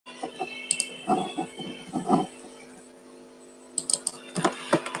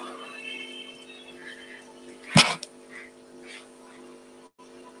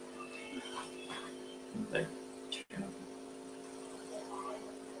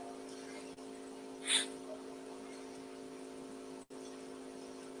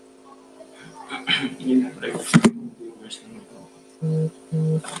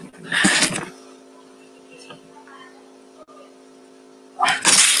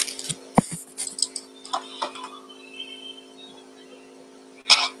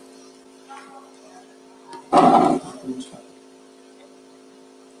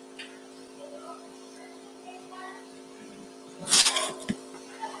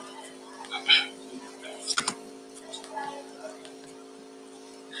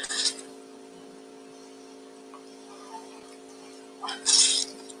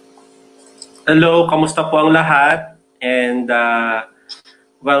Hello, kamusta po ang lahat? And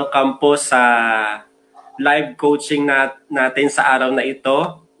welcome po sa live coaching natin sa araw na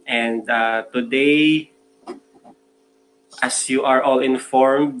ito. And today, as you are all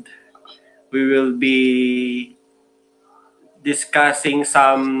informed, we will be discussing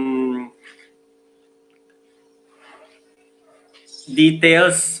some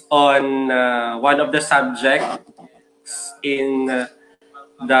details on one of the subjects in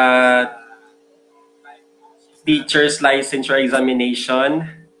the teacher's licensure examination,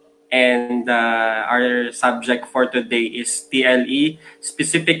 and our subject for today is TLE.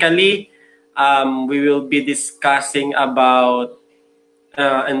 Specifically, we will be discussing about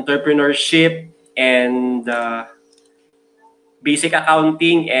entrepreneurship and basic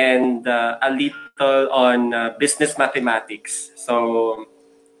accounting and a little on business mathematics. So,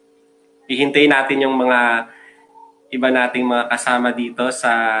 hihintayin natin yung mga iba nating mga kasama dito sa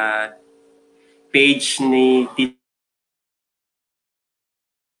page ni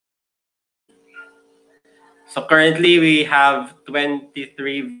So currently we have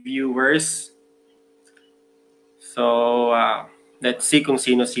 23 viewers. So let's see kung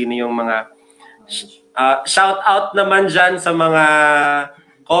sino-sino yung mga shout out naman dyan sa mga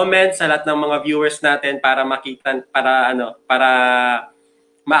comments sa lahat ng mga viewers natin para makita, para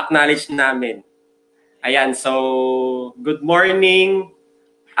ma-acknowledge namin. Ayan, so good morning.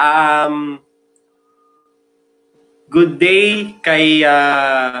 Good day kay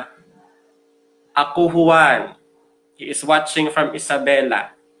Ako Juan. He is watching from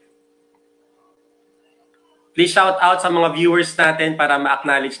Isabela. Please shout out sa mga viewers natin para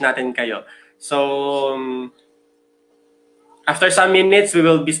ma-acknowledge natin kayo. So, after some minutes, we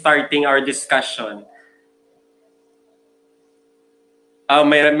will be starting our discussion.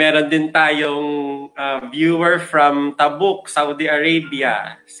 Meron din tayong viewer from Tabuk, Saudi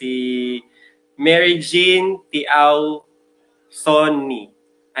Arabia. Si Mary Jean Tiao Soni.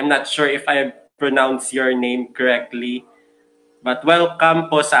 I'm not sure if I pronounce your name correctly, but welcome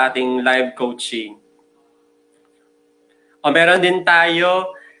po sa ating live coaching. Meron din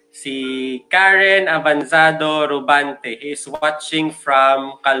tayo si Karen Avanzado Rubante. He is watching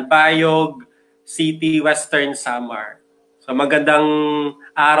from Calbayog City, Western Samar. So magandang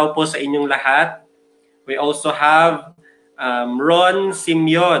araw po sa inyong lahat. We also have Ron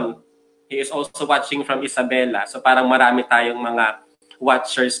Simeon. He is also watching from Isabela. So parang marami tayong mga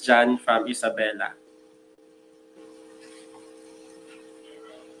watchers dyan from Isabela.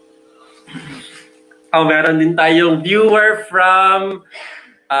 Meron din tayong viewer from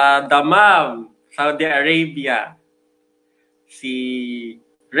Damam, Saudi Arabia. Si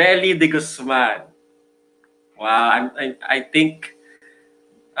Relly de Guzman. Wow, I think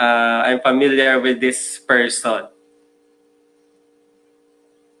I'm familiar with this person.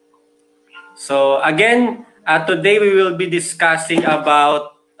 So again, today we will be discussing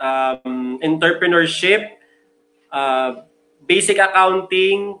about entrepreneurship, basic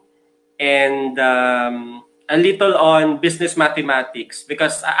accounting, and a little on business mathematics,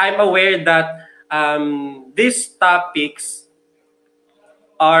 because I'm aware that these topics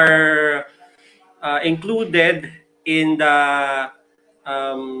are included in the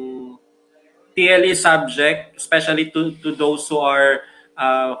TLE subject, especially to those who are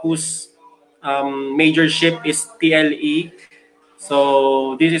whose majorship is TLE.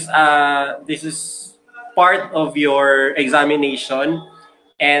 So this is part of your examination,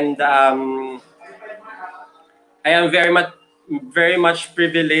 and I am very much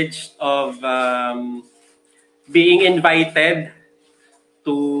privileged of being invited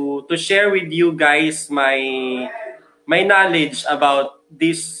to share with you guys my knowledge about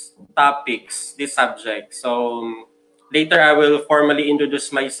these topics, this subject. So later I will formally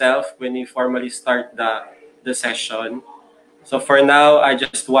introduce myself when we formally start the session. So for now, I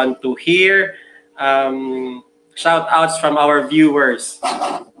just want to hear shout outs from our viewers.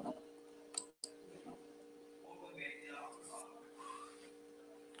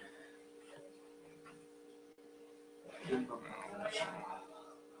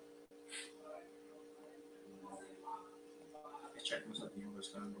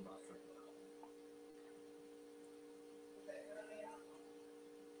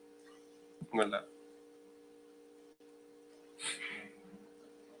 Wala.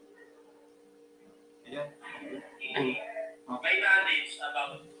 May knowledge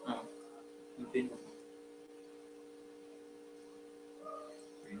about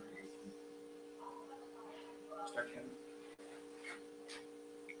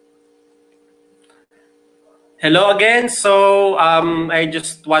Hello again. So I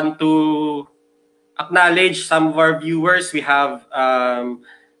just want to acknowledge some of our viewers. We have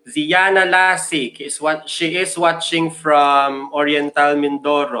Ziana Lasik. She is watching from Oriental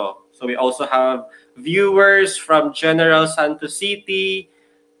Mindoro. So we also have viewers from General Santos City,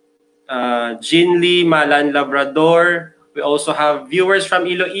 Jinli, Malan, Labrador. We also have viewers from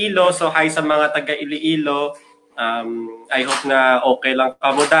Iloilo. So hi sa mga taga Iloilo. I hope na okay lang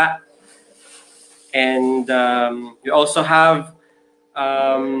kamuda. And we also have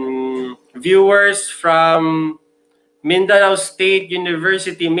viewers from Mindanao State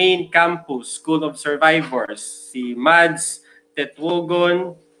University Main Campus School of Survivors, si Mads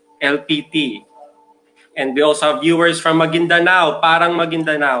Tetwogon, LPT. And we also have viewers from Maguindanao, parang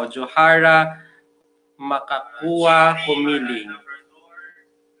Maguindanao, Johara Makakua Humiling.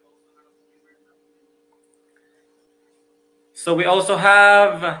 So we also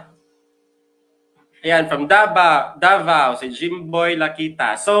have ayan, from Davao, si Jimboy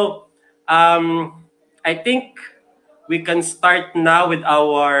Lakita. So I think we can start now with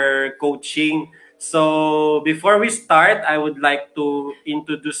our coaching. So before we start, I would like to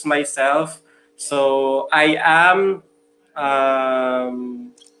introduce myself. So I am,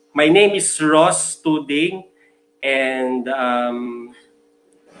 my name is Ross Tuding, and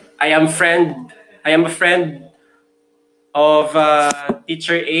I am a friend of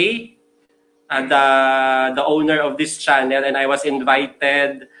Teacher A, the owner of this channel, and I was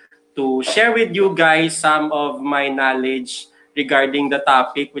invited to share with you guys some of my knowledge regarding the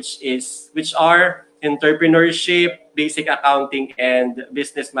topic, which are entrepreneurship, basic accounting, and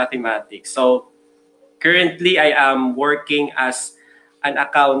business mathematics. So currently, I am working as an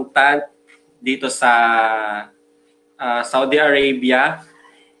accountant dito sa Saudi Arabia.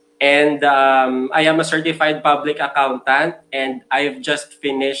 And I am a certified public accountant, and I've just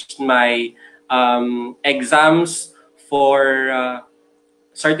finished my exams for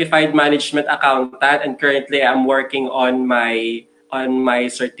certified management accountant, and currently I'm working on my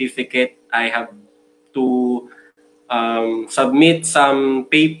certificate. I have to submit some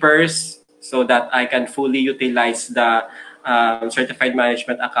papers so that I can fully utilize the certified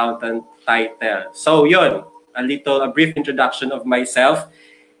management accountant title. So yun, a brief introduction of myself.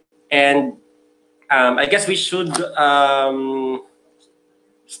 And I guess we should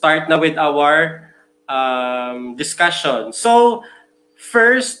start now with our discussion. So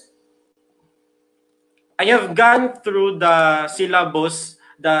first, I have gone through the syllabus,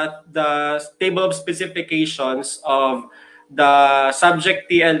 the table of specifications of the subject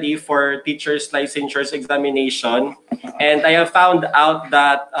TLE for teachers licensures examination, and I have found out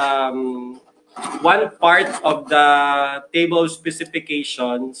that one part of the table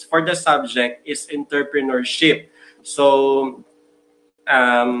specifications for the subject is entrepreneurship. So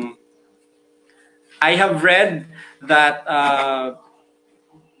I have read that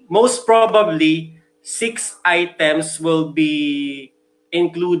most probably 6 items will be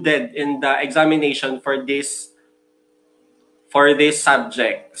included in the examination for this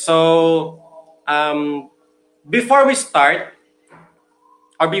subject. So before we start,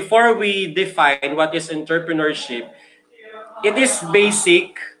 or before we define what is entrepreneurship, it is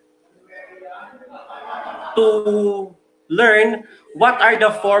basic to learn what are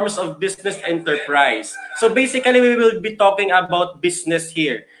the forms of business enterprise. So basically, we will be talking about business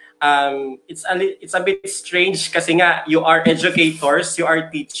here. It's a bit strange kasi nga, you are educators, you are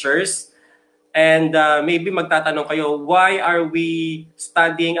teachers, and maybe magtatanong kayo, why are we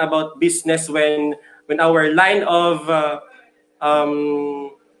studying about business when our line of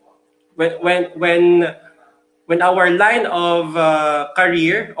when our line of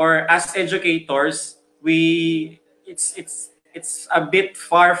career, or as educators, it's a bit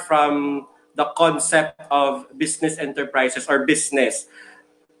far from the concept of business enterprises or business.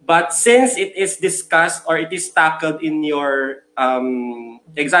 But since it is discussed or it is tackled in your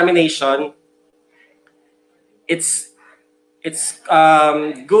examination, it's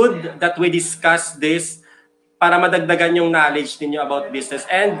good that we discuss this para madagdagan yung knowledge ninyo about business.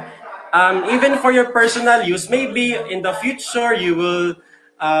 And even for your personal use, maybe in the future you will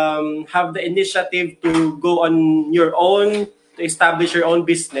have the initiative to go on your own, to establish your own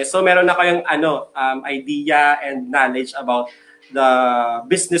business. So meron na kayong idea and knowledge about the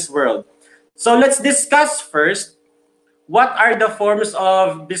business world. So let's discuss first, what are the forms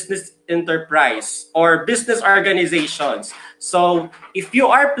of business enterprise or business organizations? So, if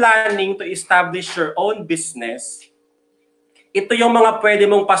you are planning to establish your own business, ito yung mga pwede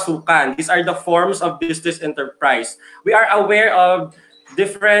mong pasukan. These are the forms of business enterprise. We are aware of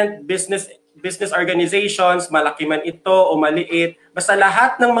different business organizations, malaki man ito o maliit. Basta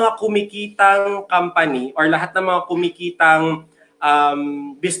lahat ng mga kumikitang company or lahat ng mga kumikitang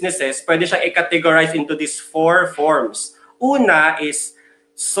businesses, pwede siyang i-categorize into these 4 forms. Una is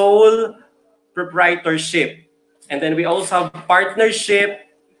sole proprietorship. And then we also have partnership,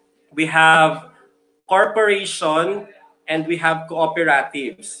 we have corporation, and we have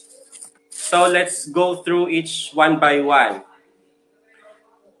cooperatives. So let's go through each one by one.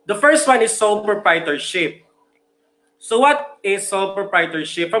 The first one is sole proprietorship. So what is sole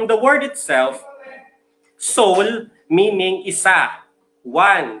proprietorship? From the word itself, sole meaning isa,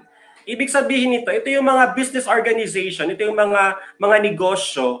 one. Ibig sabihin nito, ito yung mga business organization, ito yung mga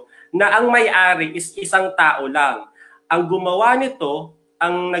negosyo na ang may-ari is isang tao lang. Ang gumawa nito,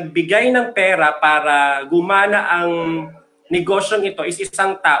 ang nagbigay ng pera para gumana ang negosyong ito is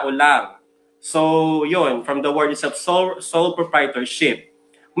isang tao lang. So, yun, from the word itself, sole proprietorship.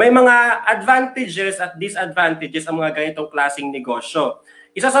 May mga advantages at disadvantages ang mga ganitong klaseng negosyo.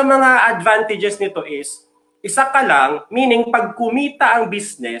 Isa sa mga advantages nito is, isa ka lang, meaning pag kumita ang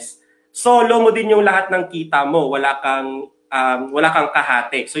business, solo mo din yung lahat ng kita mo, wala kang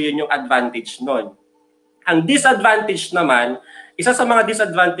kahati. So, yun yung advantage nun. Ang disadvantage naman, isa sa mga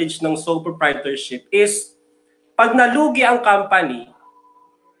disadvantage ng sole proprietorship is, pag nalugi ang company,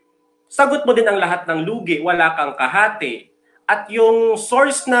 sagot mo din ang lahat ng lugi, wala kang kahati. At yung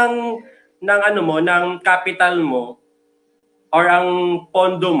source ng capital mo or ang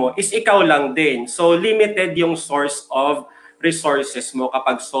pondo mo is ikaw lang din. So limited yung source of resources mo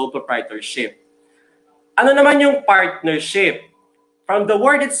kapag sole proprietorship. Ano naman yung partnership? From the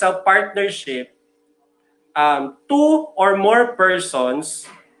word itself, partnership, 2 or more persons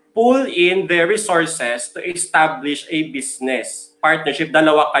pull in their resources to establish a business. Partnership,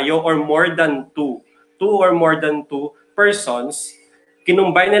 dalawa kayo or more than 2. 2 or more than 2 persons,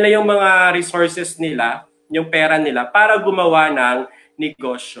 kinumbay nila yung mga resources nila, yung pera nila, para gumawa ng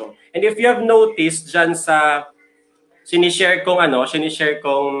negosyo. And if you have noticed dyan sa sinishare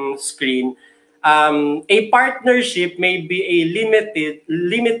kong screen, a partnership may be a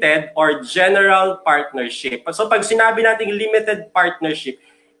limited or general partnership. So pag sinabi nating limited partnership,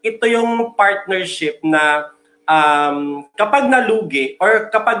 ito yung partnership na kapag nalugi or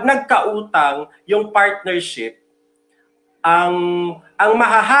kapag nagkautang yung partnership, ang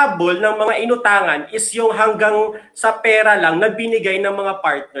mahahabol ng mga inutangan is yung hanggang sa pera lang na binigay ng mga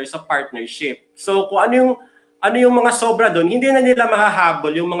partners sa partnership. So kung ano yung mga sobra doon, hindi na nila mahahabol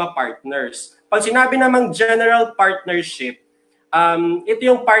yung mga partners. Pag sinabi namang general partnership, ito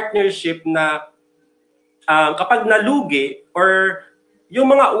yung partnership na kapag nalugi or yung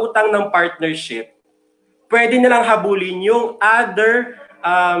mga utang ng partnership, pwede nilang habulin yung other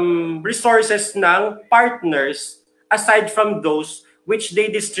resources ng partners aside from those which they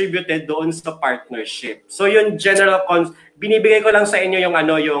distributed doon sa partnership. So yung general binibigay ko lang sa inyo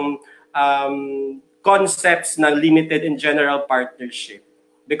yung concepts ng limited and general partnership.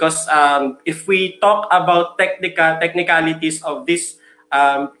 Because if we talk about technicalities of these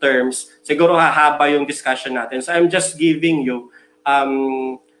terms, siguro hahaba yung discussion natin. So I'm just giving you a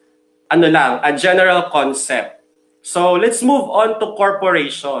general concept. So let's move on to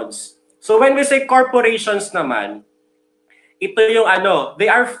corporations. So when we say corporations naman, ito yung they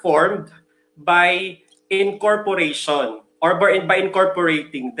are formed by incorporation or by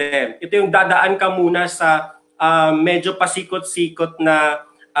incorporating them. Ito yung dadaan ka muna sa medyo pasikot-sikot na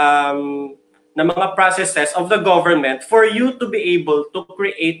mga processes of the government for you to be able to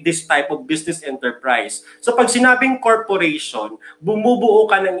create this type of business enterprise. So pag sinabing corporation, bumubuo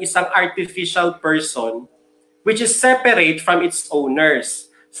ka ng isang artificial person which is separate from its owners.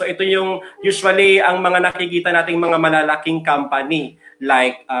 So ito yung usually ang mga nakikita nating mga malalaking company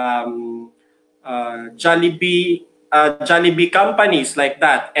like Jollibee companies like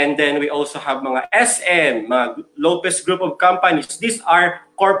that. And then we also have mga SM, mga Lopez Group of companies. These are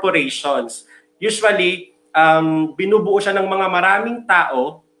corporations. Usually, binubuo siya ng mga maraming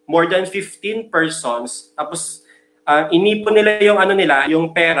tao, more than 15 persons. Tapos inipon nila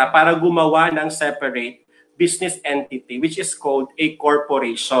yung pera para gumawa ng separate business entity, which is called a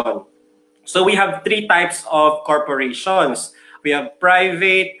corporation. So we have 3 types of corporations. We have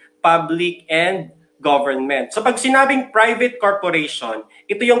private, public, and government. So pag sinabing private corporation,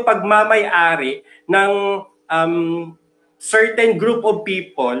 ito yung pagmamay-ari ng certain group of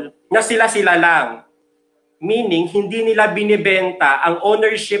people na sila-sila lang. Meaning, hindi nila binibenta ang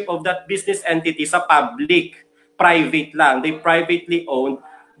ownership of that business entity sa public. Private lang. They privately own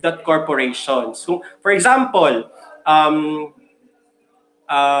that corporation. So, for example,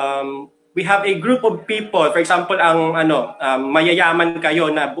 we have a group of people, for example, mayayaman kayo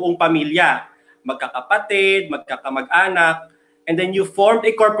na buong pamilya, magkakapatid, magkakamag-anak, and then you formed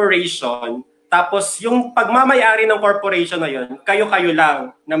a corporation, tapos yung pagmamayari ng corporation na yun, kayo-kayo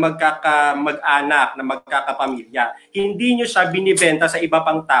lang na magkakamag-anak, na magkakapamilya. Hindi nyo siya binibenta sa iba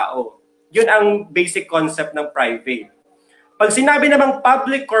pang tao. Yun ang basic concept ng private. Pag sinabi namang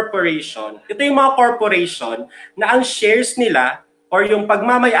public corporation, ito yung mga corporation na ang shares nila or yung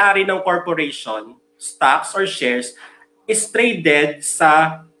pagmamayari ng corporation, stocks or shares, is traded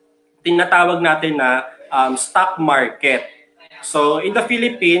sa tinatawag natin na stock market. So in the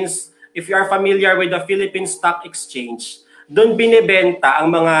Philippines, if you are familiar with the Philippine Stock Exchange, doon binibenta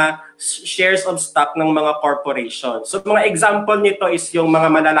ang mga shares of stock ng mga corporation. So mga example nito is yung mga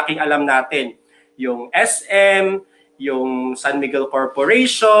malalaking alam natin, yung SM, yung San Miguel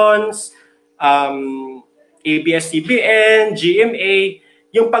Corporations, ABS-CBN, GMA,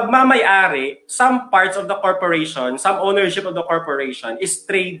 yung pagmamayari, some parts of the corporation, some ownership of the corporation is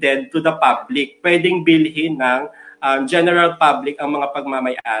traded to the public. Pwedeng bilhin ng general public ang mga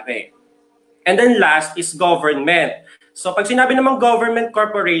pagmamayari. And then last is government. So pag sinabi namang government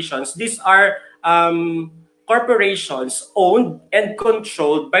corporations, these are corporations owned and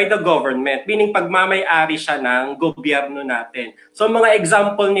controlled by the government, meaning pagmamayari siya ng gobyerno natin. So mga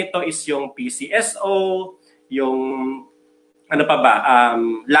example nito is yung PCSO, yung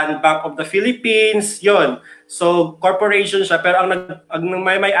Land Bank of the Philippines, yon. So corporation siya, pero ang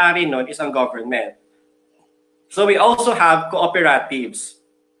may-ari nun is ang government. So we also have cooperatives.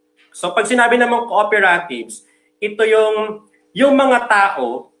 So pag sinabi namang cooperatives, ito yung mga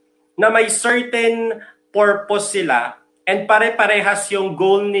tao na may certain purpose sila and pare-parehas yung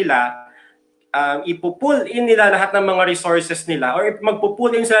goal nila, ipupull in nila lahat ng mga resources nila or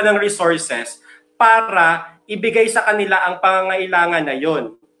magpupull in sila ng resources para ibigay sa kanila ang pangangailangan na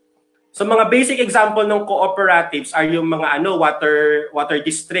yon. So mga basic example ng cooperatives are yung mga water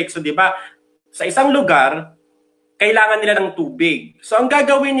district. So 'di ba, sa isang lugar kailangan nila ng tubig. So ang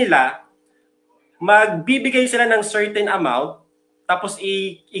gagawin nila, magbibigay sila ng certain amount, tapos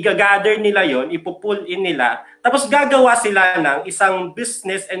i-gather nila yon, ipupull in nila, tapos gagawa sila ng isang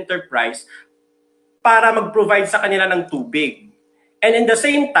business enterprise para mag-provide sa kanila ng tubig. And in the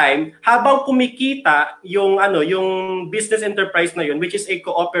same time, habang kumikita yung business enterprise na yun, which is a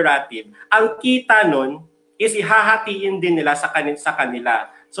cooperative, ang kita nun is ihahatiin din nila sa kanila.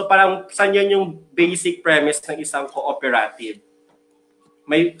 So parang saan yan yung basic premise ng isang cooperative?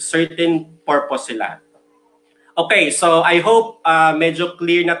 May certain purpose sila. Okay, so I hope medyo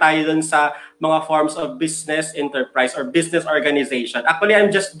clear na tayo dun sa mga forms of business enterprise or business organization. Actually,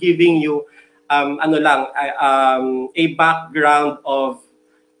 I'm just giving you a background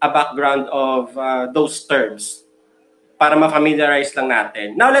of those terms para ma-familiarize lang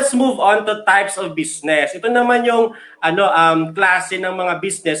natin. Now let's move on to types of business. Ito naman yung klase ng mga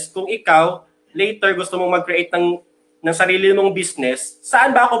business. Kung ikaw later gusto mong mag-create ng sarili mong business,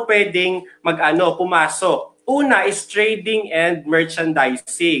 saan ba ako pwedeng pumasok? Una is trading and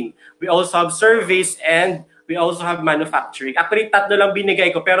merchandising. We also have service and we also have manufacturing. Actually, 3 lang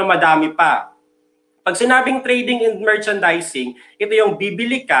binigay ko pero madami pa. Pag sinabing trading and merchandising, ito yung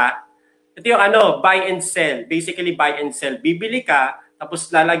bibili ka, ito yung buy and sell. Basically, buy and sell. Bibili ka, tapos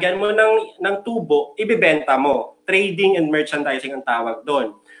lalagyan mo ng tubo, ibibenta mo. Trading and merchandising ang tawag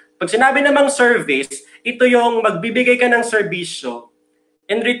doon. Pag sinabi namang service, ito yung magbibigay ka ng serbisyo,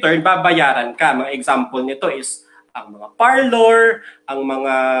 in return, babayaran ka. Mga example nito is ang mga parlor, ang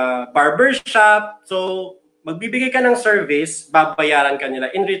mga barbershop. So, magbibigay ka ng service, babayaran ka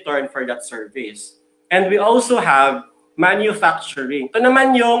nila in return for that service. And we also have manufacturing. Ito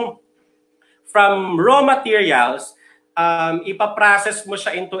naman yung from raw materials, ipaprocess mo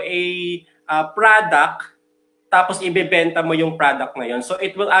siya into a product, tapos ibebenta mo yung product na yun. So,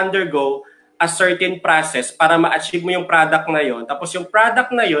 it will undergo a certain process para ma-achieve mo yung product na yon. Tapos yung product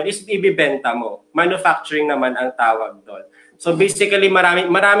na yon is ibibenta mo. Manufacturing naman ang tawag doon. So basically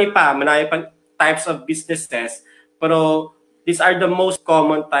marami pa types of businesses, pero these are the most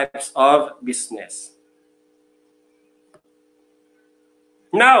common types of business.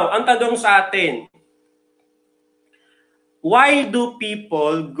 Now, ang tanong sa atin, why do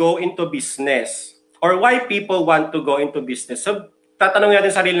people go into business? Or why people want to go into business? So tatanungin natin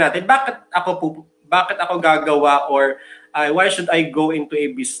sarili natin, bakit ako gagawa or why should I go into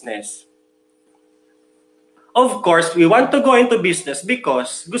a business? Of course, we want to go into business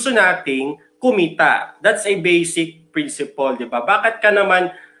because gusto nating kumita. That's a basic principle, di ba? Bakit ka naman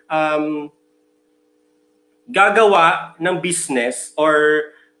gagawa ng business or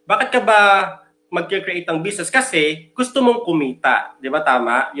bakit ka ba mag-create ng business? Kasi gusto mong kumita, di ba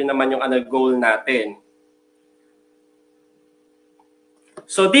tama? Yun naman yung goal natin.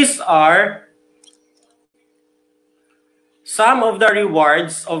 So these are some of the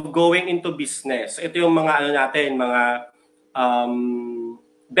rewards of going into business. Ito yung mga natin, mga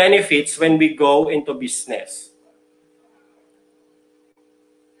benefits when we go into business.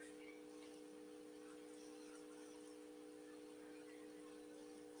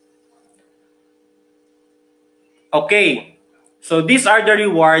 Okay, so these are the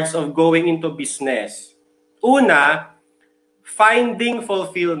rewards of going into business. Una, finding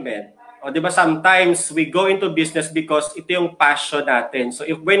fulfillment. O, di ba sometimes we go into business because ito yung passion natin. So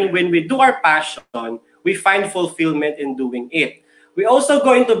if when we do our passion, we find fulfillment in doing it. We also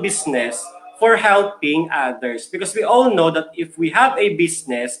go into business for helping others because we all know that if we have a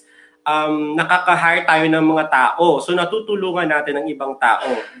business, nakaka-hire tayo ng mga tao. So natutulungan natin ang ibang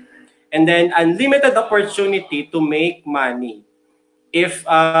tao. And then unlimited opportunity to make money. If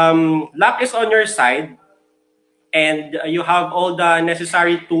luck is on your side and you have all the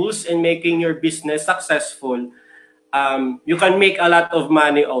necessary tools in making your business successful, you can make a lot of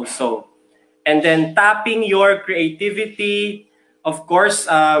money also. And then tapping your creativity, of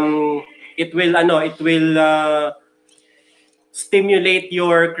course, it will stimulate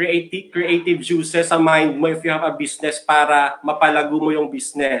your creative juices sa mind mo if you have a business para mapalago mo yung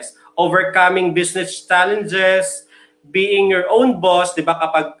business. Overcoming business challenges, being your own boss, 'di ba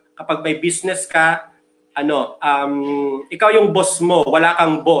kapag may business ka, ikaw yung boss mo, wala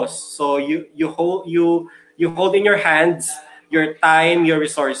kang boss. So you hold in your hands your time, your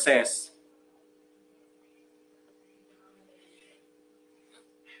resources.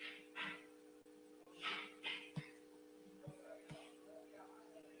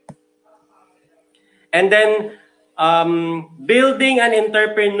 And then, building an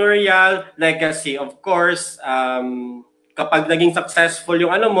entrepreneurial legacy. Of course, kapag naging successful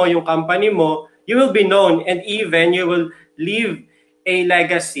yung yung company mo, you will be known and even you will leave a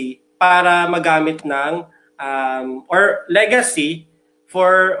legacy para magamit ng or legacy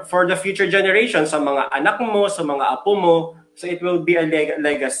for the future generation sa mga anak mo, sa mga apo mo. So it will be a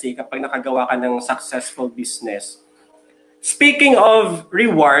legacy kapag nakagawa ka ng successful business. Speaking of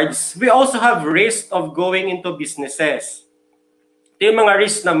rewards, we also have risk of going into businesses. Ito yung mga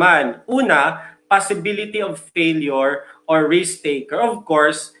risk naman. Una, possibility of failure or risk taker. Of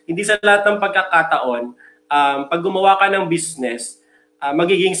course, hindi sa lahat ng pagkakataon, pag gumawa ka ng business,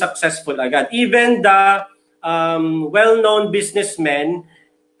 magiging successful agad. Even the well-known businessmen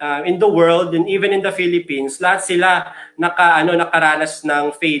in the world and even in the Philippines, lahat sila nakaranas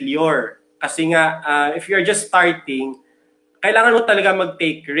ng failure. Kasi nga, if you're just starting, kailangan mo talaga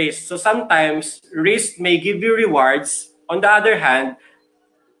mag-take risk. So sometimes, risk may give you rewards. On the other hand,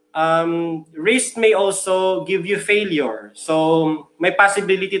 risk may also give you failure. So may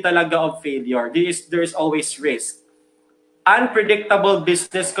possibility talaga of failure. There is always risk. Unpredictable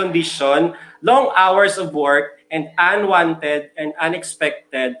business condition, long hours of work, and unwanted and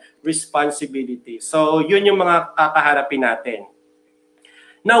unexpected responsibility. So yun yung mga kakaharapin natin.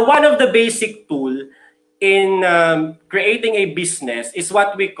 Now, one of the basic tool in creating a business is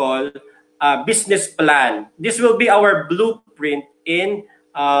what we call business plan. This will be our blueprint in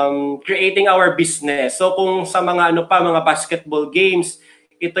creating our business. So kung sa mga mga basketball games,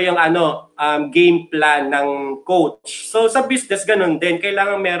 ito yung game plan ng coach. So sa business ganun din,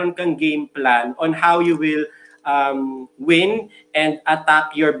 kailangan meron kang game plan on how you will win and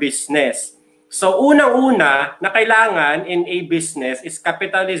attack your business. So unang-una na kailangan in a business is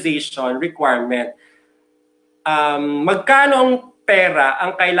capitalization requirement. Magkano ang pera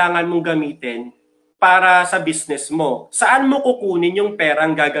ang kailangan mong gamitin para sa business mo? Saan mo kukunin yung pera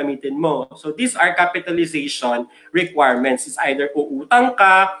ang gagamitin mo? So these are capitalization requirements. It's either uutang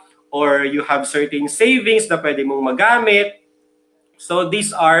ka or you have certain savings na pwede mong magamit. So these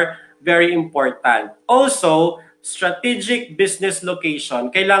are very important. Also, strategic business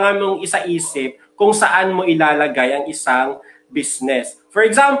location. Kailangan mong isaisip kung saan mo ilalagay ang isang business. For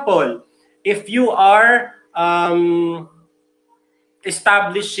example, if you are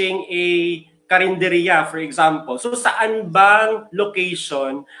establishing a karinderya, for example. So saan bang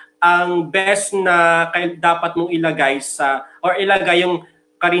location ang best na dapat mong ilagay ilagay yung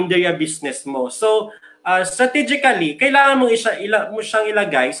karinderya business mo? So strategically, kailangan mo siyang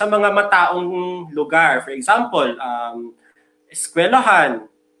ilagay sa mga mataong lugar. For example, eskwelahan,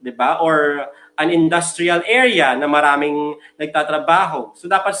 'di ba? Or an industrial area na maraming nagtatrabaho. So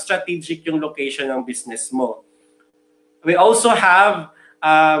dapat strategic yung location ng business mo. We also have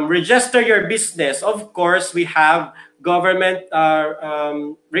register your business. Of course, we have government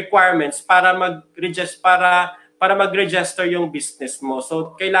requirements para mag-register yung business mo.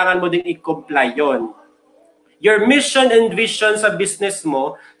 So kailangan mo ding i-comply yon. Your mission and vision sa business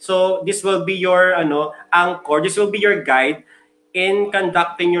mo. So this will be your anchor. This will be your guide in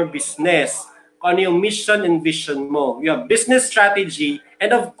conducting your business. Kung ano yung mission and vision mo. You have business strategy,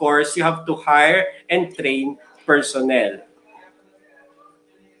 and of course, you have to hire and train personnel.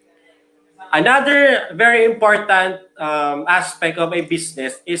 Another very important aspect of a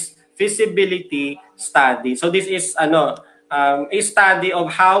business is feasibility study. So this is a study of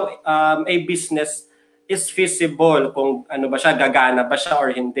how a business is feasible, kung ano ba siya, gagana ba siya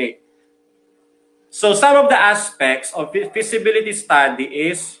or hindi. So some of the aspects of feasibility study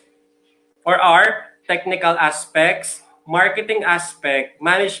are technical aspects, marketing aspect,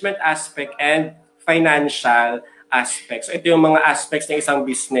 management aspect, and financial aspects. So ito yung mga aspects ng isang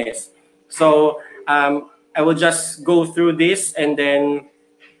business. So I will just go through this, and then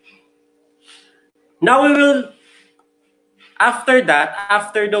now we will, after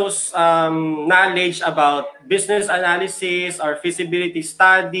those knowledge about business analysis or feasibility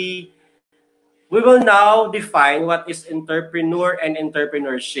study, we will now define what is entrepreneur and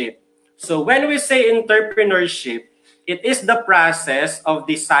entrepreneurship. So when we say entrepreneurship, it is the process of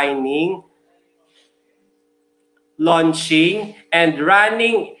designing, launching, and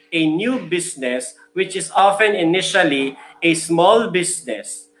running a new business, which is often initially a small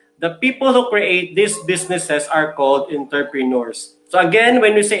business. The people who create these businesses are called entrepreneurs. So again,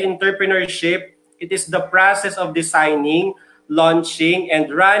 when we say entrepreneurship, it is the process of designing, launching, and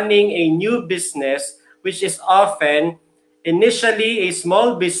running a new business, which is often initially a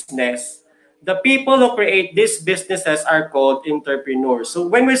small business. The people who create these businesses are called entrepreneurs. So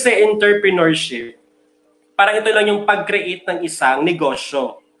when we say entrepreneurship, parang ito lang yung pag-create ng isang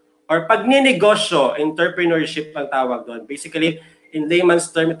negosyo. Or pag ninegosyo, entrepreneurship ang tawag doon. Basically, in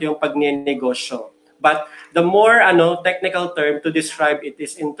layman's term, ito yung pag-ninegosyo. But the more technical term to describe it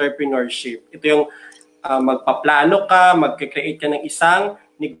is entrepreneurship. Ito yung magpaplano ka, mag-create ka ng isang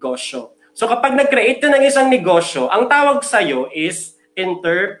negosyo. So kapag nag-create ka ng isang negosyo, ang tawag sa'yo is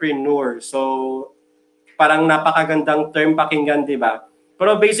entrepreneur. So parang napakagandang term pakinggan, di ba?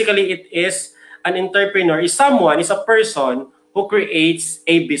 Pero basically, it is an entrepreneur is a person who creates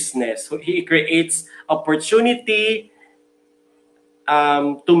a business. He creates opportunity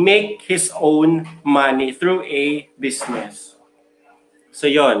to make his own money through a business. So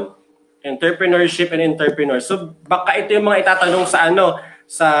yon, entrepreneurship and entrepreneur. So baka ito yung mga itatanong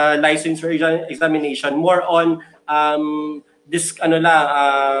sa licensure examination, more on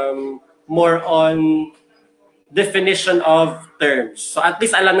more on definition of terms. So at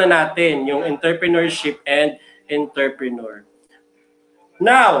least alam na natin yung entrepreneurship and entrepreneur.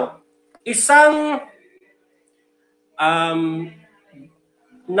 Now, isang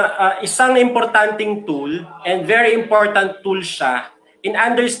importanting tool, and very important tool siya in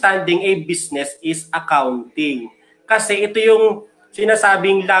understanding a business, is accounting. Kasi ito yung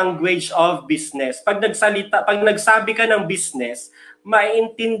sinasabing language of business. Pag nagsabi ka ng business,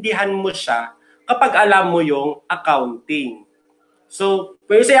 maiintindihan mo siya kapag alam mo yung accounting. So,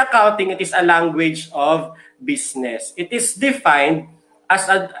 when you say accounting, it is a language of business. It is defined as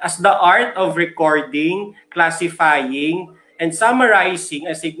the art of recording, classifying, and summarizing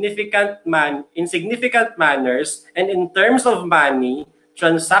in significant manners and in terms of money,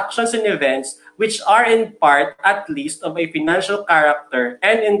 transactions, and events which are in part at least of a financial character,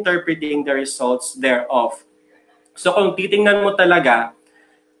 and interpreting the results thereof. So kung titingnan mo talaga,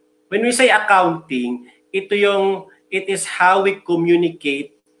 when we say accounting, it is how we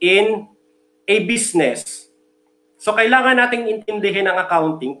communicate in a business. So kailangan nating intindihin ang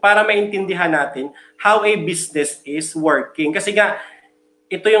accounting para maintindihan natin how a business is working. Kasi nga,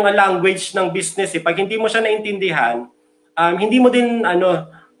 ito yung language ng business. Pag hindi mo siya naintindihan, hindi mo din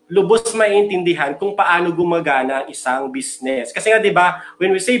lubos maintindihan kung paano gumagana ang isang business. Kasi nga, di ba, when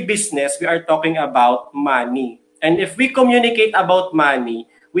we say business, we are talking about money. And if we communicate about money,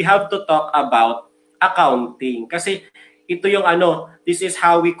 we have to talk about accounting. Kasi ito yung this is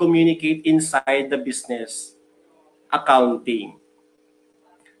how we communicate inside the business. Accounting.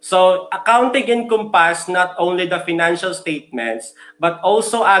 So, accounting encompasses not only the financial statements, but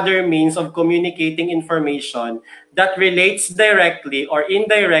also other means of communicating information that relates directly or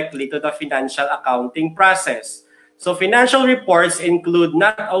indirectly to the financial accounting process. So, financial reports include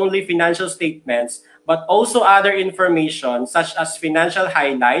not only financial statements, but also other information such as financial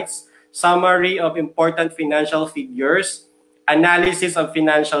highlights, summary of important financial figures, analysis of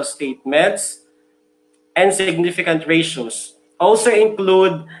financial statements, and significant ratios. Also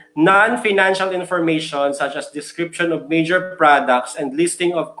include non-financial information such as description of major products and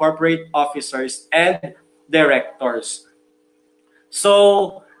listing of corporate officers and directors.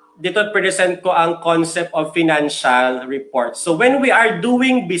 So, dito present ko ang concept of financial report. So, when we are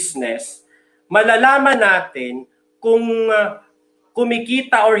doing business, malalaman natin kung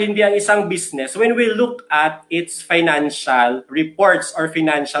kumikita or hindi ang isang business when we look at its financial reports or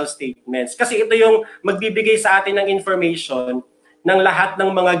financial statements. Kasi ito yung magbibigay sa atin ng information ng lahat ng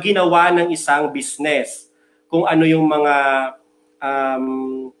mga ginawa ng isang business. Kung ano yung mga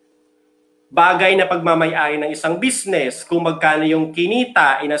bagay na pagmamayari ng isang business, kung magkano yung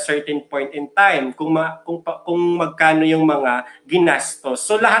kinita in a certain point in time, kung magkano yung mga ginastos.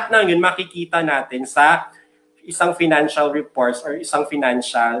 So lahat ng yun makikita natin sa isang financial reports or isang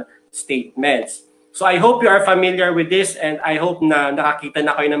financial statements. So I hope you are familiar with this and I hope na nakakita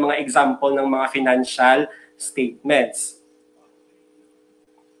na kayo ng mga example ng mga financial statements.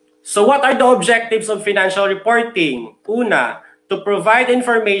 So what are the objectives of financial reporting? Una, to provide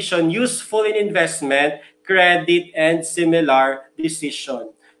information useful in investment, credit, and similar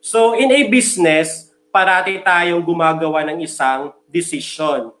decision. So in a business, parati tayong gumagawa ng isang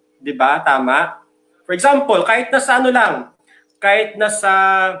decision. Diba? Tama? For example, kahit nasa ano lang, kahit nasa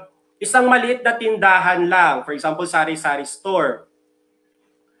isang maliit na tindahan lang, for example, sari-sari store.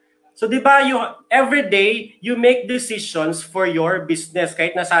 So, di ba, every day, you make decisions for your business,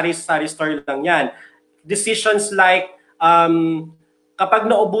 kahit na sari-sari store lang yan. Decisions like, kapag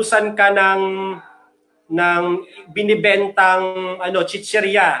naubusan ka ng binibentang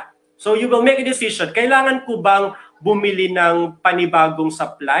chichirya, so you will make a decision, kailangan ko bang bumili ng panibagong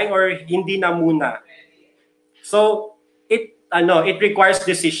supply or hindi na muna? So, it requires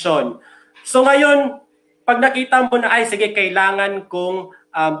decision. So ngayon, pag nakita mo na, ay sige, kailangan kong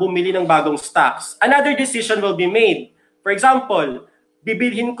bumili ng bagong stocks, another decision will be made. For example,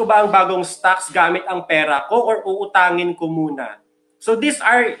 bibilhin ko ba ang bagong stocks gamit ang pera ko or uutangin ko muna? So these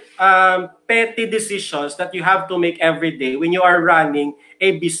are petty decisions that you have to make every day when you are running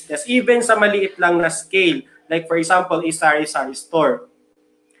a business, even sa maliit lang na scale. Like for example, a sari-sari store.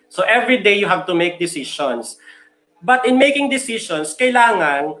 So every day you have to make decisions. But in making decisions,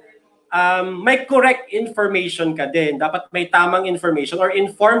 kailangan may correct information ka din. Dapat may tamang information or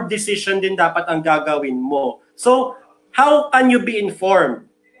informed decision din dapat ang gagawin mo. So, how can you be informed?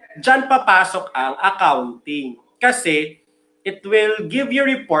 Diyan papasok ang accounting. Kasi it will give you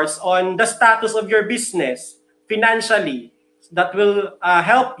reports on the status of your business financially that will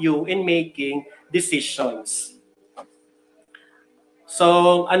help you in making decisions.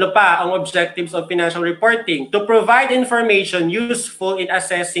 So, ano pa ang objectives of financial reporting? To provide information useful in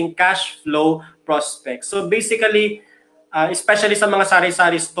assessing cash flow prospects. So, basically, especially sa mga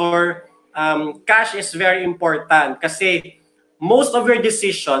sari-sari store, cash is very important kasi most of your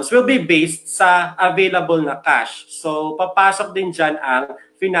decisions will be based sa available na cash. So, papasok din dyan ang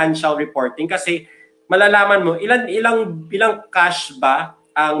financial reporting kasi malalaman mo ilang cash ba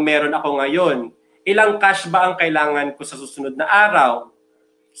ang meron ako ngayon. Ilang cash ba ang kailangan ko sa susunod na araw?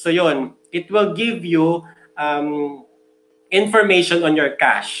 So yun, it will give you information on your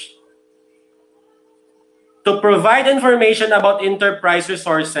cash. To provide information about enterprise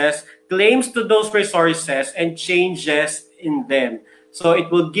resources, claims to those resources, and changes in them. So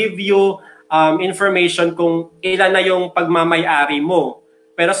it will give you information kung ilan na yung pagmamayari mo.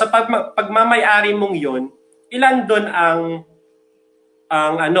 Pero sa pagmamayari mong yun, ilan doon ang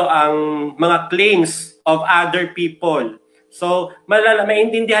mga claims of other people. So,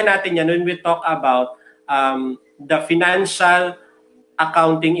 maintindihan natin yan when we talk about the financial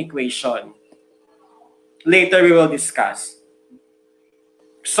accounting equation. Later, we will discuss.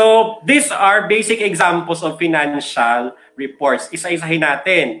 So, these are basic examples of financial reports. Isa-isahin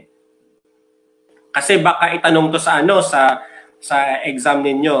natin. Kasi baka itanong to sa exam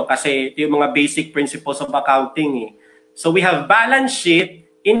ninyo. Kasi ito yung mga basic principles of accounting eh. So we have balance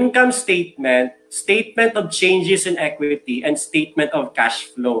sheet, income statement, statement of changes in equity, and statement of cash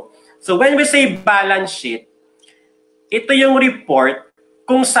flow. So when we say balance sheet, ito yung report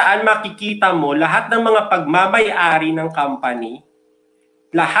kung saan makikita mo lahat ng mga pagmamay-ari ng company,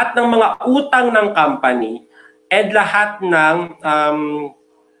 lahat ng mga utang ng company, and lahat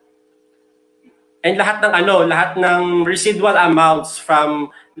ng residual amounts from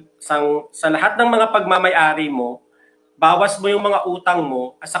sa lahat ng mga pagmamay-ari mo. Bawas mo yung mga utang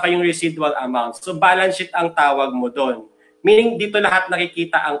mo at saka yung residual amounts. So balance sheet ang tawag mo doon. Meaning dito lahat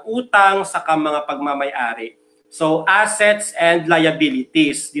nakikita ang utang saka mga pagmamay-ari. So assets and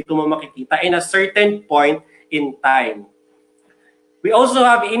liabilities, dito mo makikita in a certain point in time. We also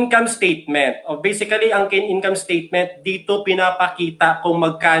have income statement. Basically, ang income statement, dito pinapakita kung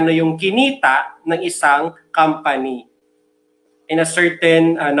magkano yung kinita ng isang company in a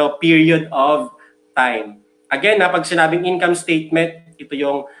certain period of time. Again, pag sinabing income statement,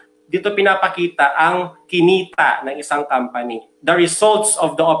 dito pinapakita ang kinita ng isang company, the results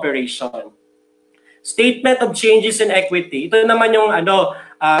of the operation. Statement of changes in equity. Ito naman yung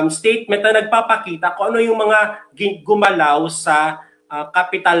statement na nagpapakita kung ano yung mga gumalaw sa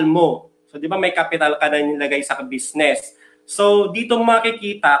capital mo. So, di ba may capital ka na nilagay sa business. So, dito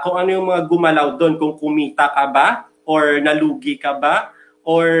makikita kung ano yung mga gumalaw doon, kung kumita ka ba or nalugi ka ba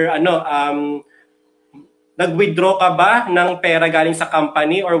or nag-withdraw ka ba ng pera galing sa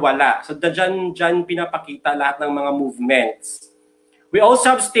company or wala. So, dyan pinapakita lahat ng mga movements. We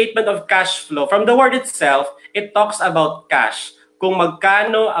also have statement of cash flow. From the word itself, it talks about cash. Kung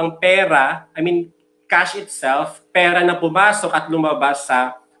magkano ang pera, cash itself, pera na pumasok at lumabas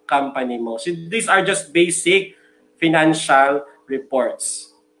sa company mo. So these are just basic financial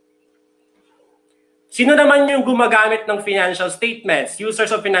reports. Sino naman yung gumagamit ng financial statements?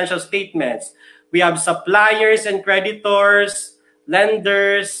 Users of financial statements. We have suppliers and creditors,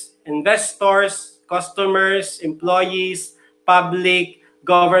 lenders, investors, customers, employees, public,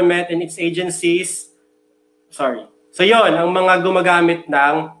 government, and its agencies. So yon ang mga gumagamit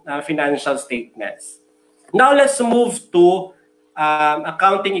ng financial statements. Now let's move to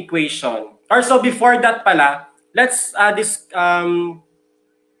accounting equation. So before that pala, let's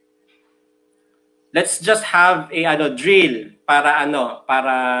just have a drill para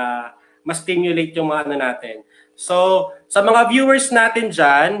ma-stimulate yung mga natin. So sa mga viewers natin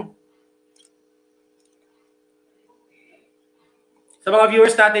diyan,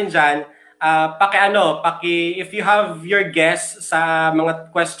 if you have your guess sa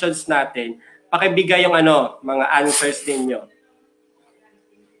mga questions natin, pakibigay yung mga answers ninyo.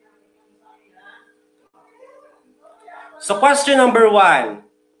 So question number 1,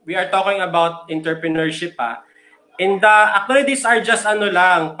 we are talking about entrepreneurship. Actually these are just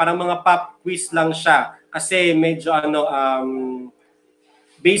parang mga pop quiz lang siya kasi medyo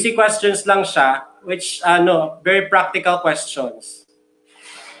basic questions lang siya, which very practical questions.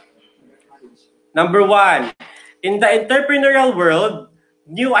 Number 1, in the entrepreneurial world,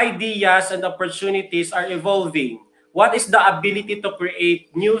 new ideas and opportunities are evolving. What is the ability to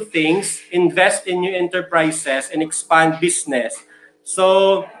create new things, invest in new enterprises, and expand business?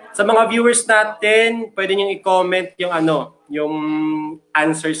 So, sa mga viewers natin, pwede niyo i-comment yung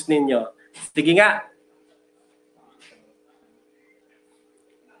answers ninyo. Sige nga.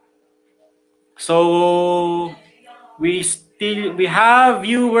 So, we have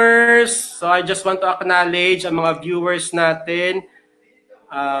viewers. So I just want to acknowledge ang mga viewers natin.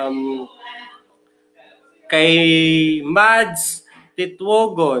 Kay Mads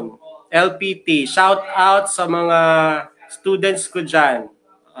Titwogon, LPT, shout out sa mga students ko dyan.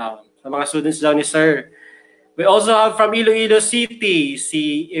 Sa mga students daw ni Sir. We also have from Iloilo City,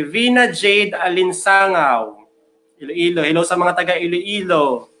 si Evina Jade Alinsangaw. Iloilo. Hello sa mga taga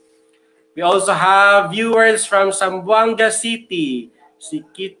Iloilo. We also have viewers from Zamboanga City, si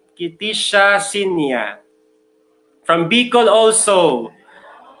Kitisha Sinya. From Bicol also,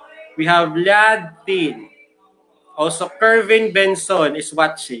 we have Liad Tin. Also, Kervin Benson is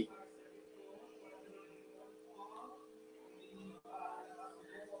watching.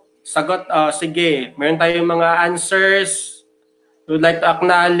 Sagot, sige. Meron tayong mga answers. We would like to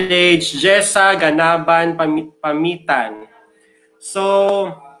acknowledge Jessa Ganaban Pamitan.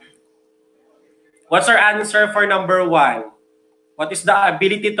 So, what's our answer for number 1? What is the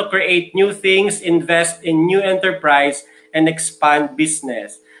ability to create new things, invest in new enterprise, and expand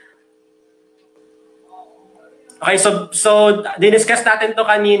business? Okay, so diniscuss natin to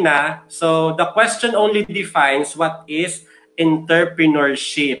kanina. So the question only defines what is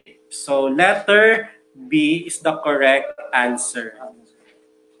entrepreneurship. So letter B is the correct answer.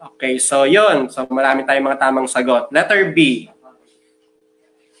 Okay, so yun. So marami tayong mga tamang sagot. Letter B.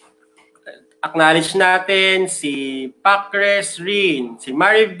 Acknowledge natin si Pacres Rin, si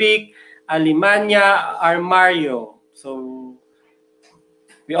Marivic Alimania Armario. So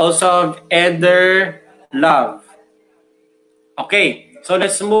we also have Eder Love. Okay, so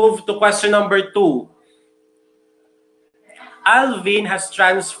let's move to question number 2. Alvin has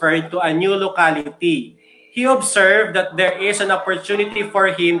transferred to a new locality. He observed that there is an opportunity for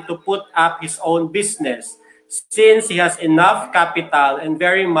him to put up his own business since he has enough capital and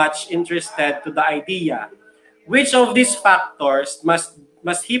very much interested to the idea. Which of these factors must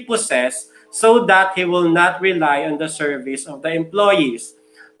he possess so that he will not rely on the service of the employees.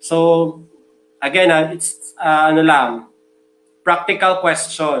 So, again, it's ano lang, practical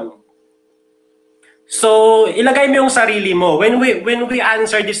question. So, ilagay mo yung sarili mo. When we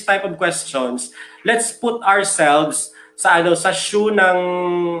answer this type of questions, let's put ourselves sa shoe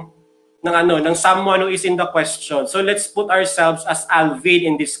ng someone who is in the question. So, let's put ourselves as Alvin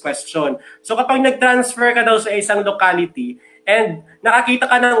in this question. So, kapag nag-transfer ka daw sa isang locality and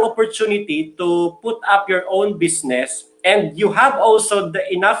nakakita ka ng opportunity to put up your own business and you have also the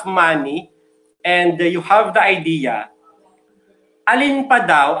enough money and you have the idea, alin pa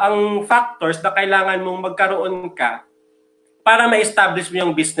daw ang factors na kailangan mong magkaroon ka para ma-establish mo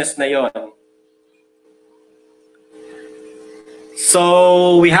yung business na yon?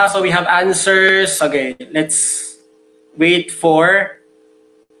 So we have answers. Okay, let's wait for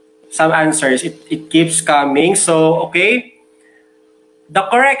some answers. It keeps coming. So okay, the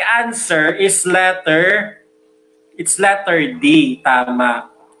correct answer is letter D. Tama.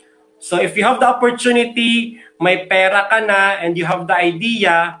 So if you have the opportunity, may pera ka na, and you have the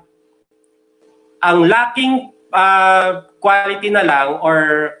idea, ang lacking quality na lang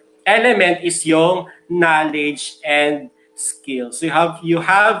or element is yung knowledge and skills. So you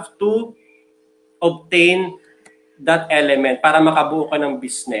have to obtain that element para makabuo ka ng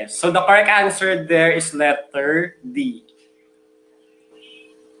business. So the correct answer there is letter D.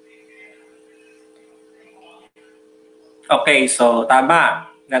 Okay, so tama.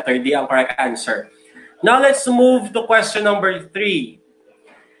 Letter D ang correct answer. Now let's move to question number 3.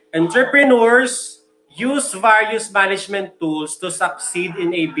 Entrepreneurs use various management tools to succeed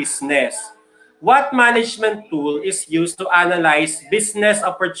in a business. What management tool is used to analyze business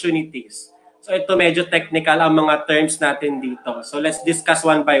opportunities? So ito medyo technical ang mga terms natin dito. So let's discuss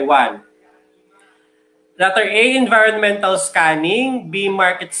one by one. Letter A, environmental scanning, B,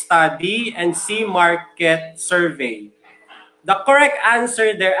 market study, and C, market survey. The correct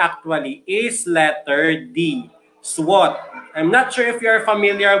answer there actually is letter D, SWOT. I'm not sure if you're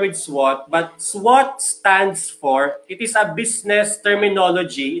familiar with SWOT, but SWOT stands for, it is a business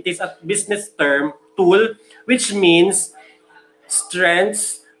terminology, it is a business term, tool, which means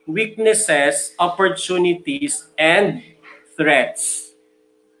strengths, weaknesses, opportunities, and threats.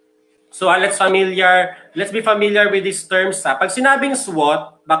 So let's be familiar with these terms. Pag sinabing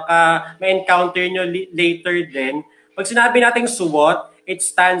SWOT, baka ma-encounter nyo later din. Pag sinabi nating SWOT, it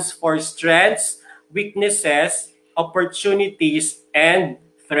stands for strengths, weaknesses, opportunities, and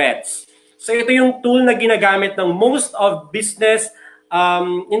threats. So ito yung tool na ginagamit ng most of business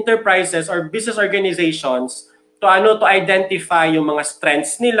enterprises or business organizations to identify yung mga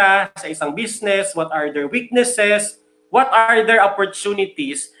strengths nila sa isang business, what are their weaknesses, what are their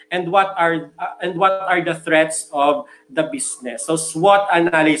opportunities, and what are the threats of the business. So SWOT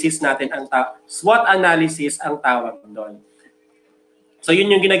analysis ang tawag doon. So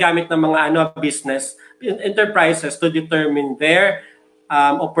yun yung ginagamit ng mga business enterprises to determine their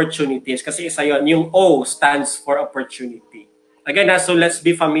opportunities, kasi isa yon, yung O stands for opportunity. Again, so let's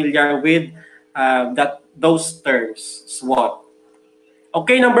be familiar with those terms, SWOT.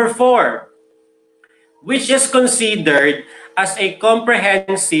 Okay, number 4. Which is considered as a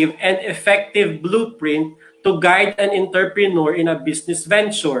comprehensive and effective blueprint to guide an entrepreneur in a business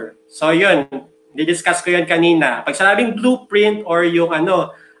venture. So yun, didiscuss ko yun kanina. Pag sinabing blueprint or yung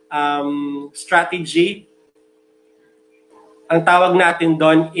strategy, ang tawag natin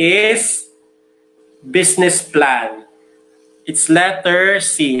doon is business plan. It's letter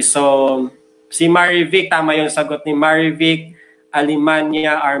C. So si Marivic, tama yung sagot ni Marivic,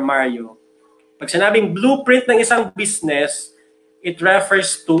 Alimania, Armario. Pag sinabing blueprint ng isang business, it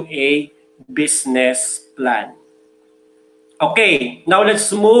refers to a business plan. Okay, now let's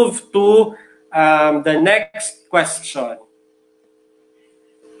move to the next question.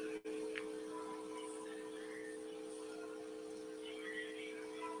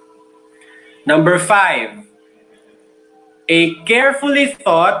 Number 5. A carefully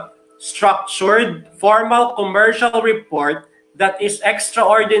thought, structured, formal commercial report that is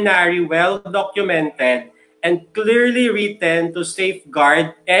extraordinary, well-documented, and clearly written to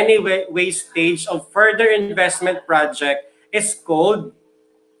safeguard any wastage of further investment project is called.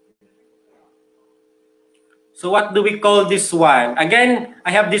 So what do we call this one? Again,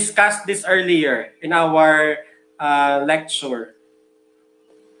 I have discussed this earlier in our lecture.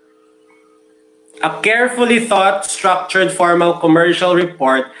 A carefully thought, structured, formal commercial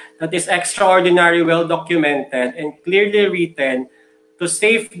report that is extraordinary, well-documented, and clearly written to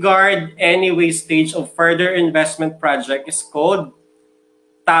safeguard any wastage of further investment project is called,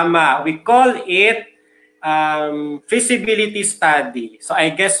 tama, we call it feasibility study. So I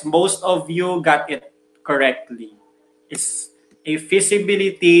guess most of you got it correctly. It's a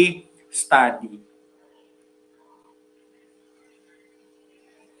feasibility study.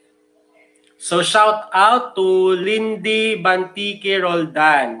 So shout out to Lindy Bantiki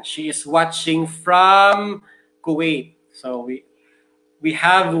Roldan. She is watching from Kuwait. So we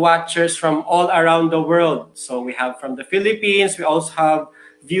have watchers from all around the world. So we have from the Philippines, we also have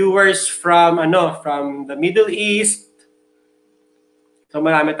viewers from from the Middle East. So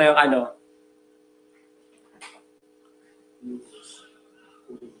marami tayong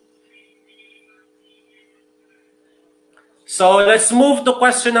So let's move to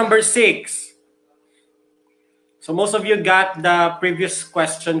question number 6. So most of you got the previous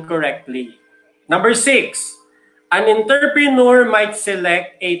question correctly. Number 6, an entrepreneur might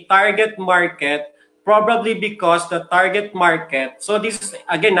select a target market probably because the target market. So this is,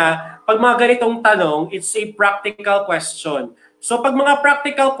 again pag mga ganitong tanong, it's a practical question. So pag mga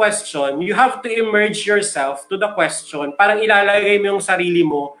practical question, you have to immerse yourself to the question. Parang ilalagay mo yung sarili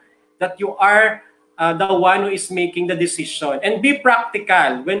mo that you are the one who is making the decision. And be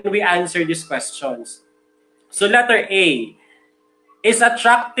practical when we answer these questions. So letter A, is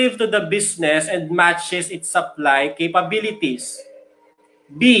attractive to the business and matches its supply capabilities.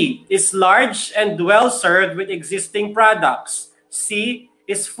 B, is large and well-served with existing products. C,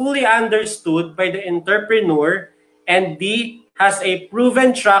 is fully understood by the entrepreneur. And D, has a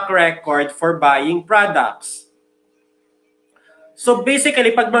proven track record for buying products. So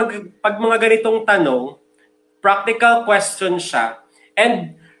basically, pag mga ganitong tanong, practical question siya.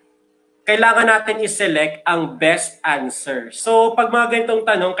 And kailangan natin i-select ang best answer. So, pag mga ganitong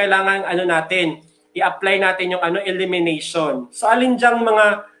tanong, kailangan natin, i-apply natin yung elimination. So, alin diyang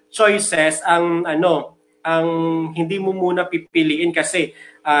mga choices ang ang hindi mo muna pipiliin kasi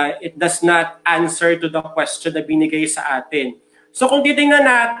it does not answer to the question na binigay sa atin. So, kung titingnan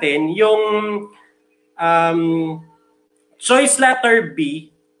natin yung choice letter B,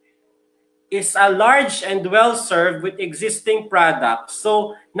 is a large and well-served with existing products.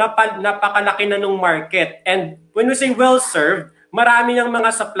 So, napakalaki na nung market. And when we say well-served, marami ng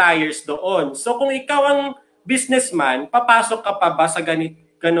mga suppliers doon. So, kung ikaw ang businessman, papasok ka pa ba sa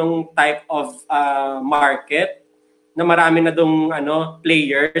ganong type of market na marami na dong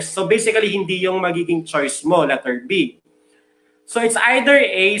players? So, basically, hindi yung magiging choice mo, letter B. So, it's either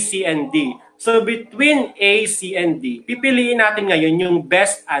A, C, and D. So, between A, C, and D, pipiliin natin ngayon yung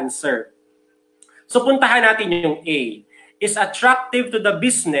best answer. So puntahan natin yung A. Is attractive to the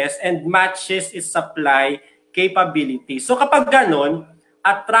business and matches its supply capability. So kapag ganon,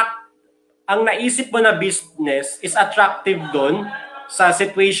 ang naisip mo na business is attractive doon sa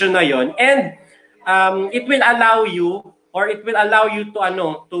situation na yon, and it will allow you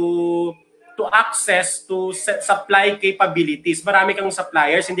to access to supply capabilities. Marami kang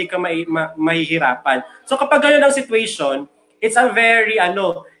suppliers, hindi ka mahihirapan. So kapag ganon ang situation, it's a very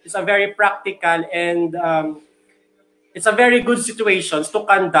practical and it's a very good situation to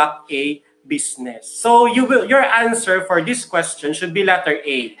conduct a business. So your answer for this question should be letter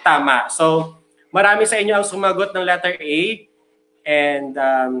A. Tama. So marami sa inyo ang sumagot ng letter A, and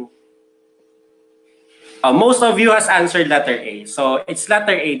most of you has answered letter A. So it's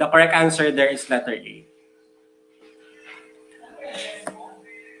letter A. The correct answer there is letter A.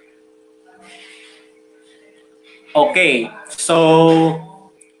 Okay, so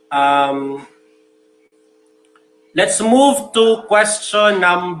let's move to question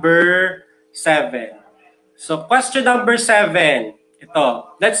number 7. So question number 7, ito.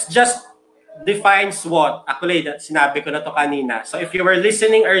 Let's just define SWOT. Actually, sinabi ko na to kanina. So if you were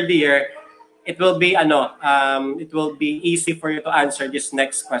listening earlier, it will be easy for you to answer this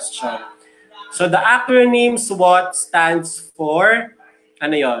next question. So the acronym SWOT stands for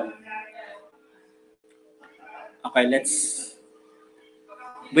ano yon? Okay, let's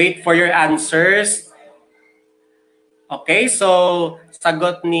wait for your answers. Okay, so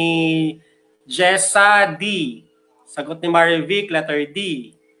sagot ni Jessa, D. Sagot ni Marivic, letter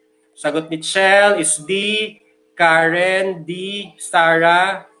D. Sagot ni Chel is D. Karen, D.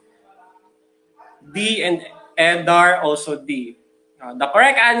 Sarah, D. And Edar, also D. The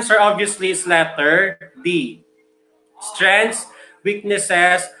correct answer obviously is letter D. Strengths,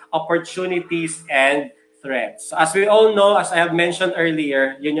 weaknesses, opportunities, and threats. So as we all know, as I have mentioned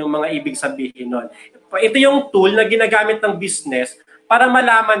earlier, yun yung mga ibig sabihin nun. Ito yung tool na ginagamit ng business para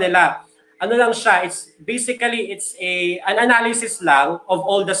malaman nila. Ano lang siya, it's an analysis lang of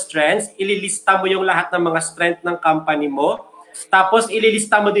all the strengths. Ililista mo yung lahat ng mga strength ng company mo. Tapos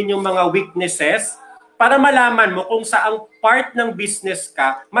ililista mo din yung mga weaknesses para malaman mo kung saang part ng business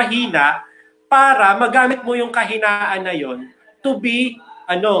ka mahina para magamit mo yung kahinaan na yon to be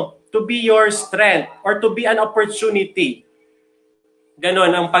to be your strength or to be an opportunity.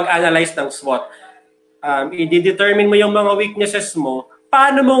 Ganon ang pag-analyze ng SWOT. I-determine mo yung mga weaknesses mo,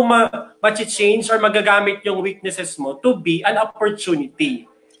 paano mo ma-change or magagamit yung weaknesses mo to be an opportunity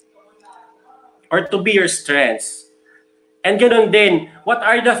or to be your strengths. And ganoon din, what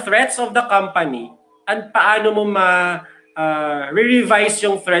are the threats of the company and paano mo re-revise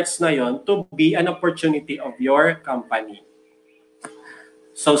yung threats na yon to be an opportunity of your company.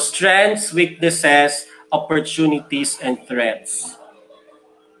 So strengths, weaknesses, opportunities, and threats.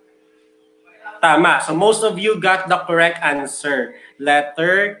 Tama. So most of you got the correct answer.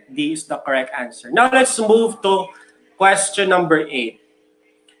 Letter D is the correct answer. Now let's move to question number 8.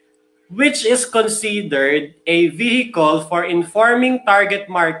 Which is considered a vehicle for informing target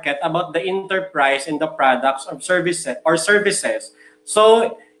market about the enterprise and the products or services.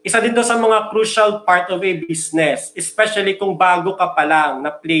 So, isa din to sa mga crucial part of a business, especially kung bago ka pa lang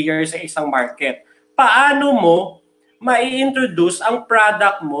na player sa isang market. Paano mo mai-introduce ang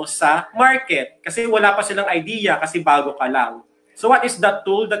product mo sa market? Kasi wala pa silang idea kasi bago ka lang. So what is the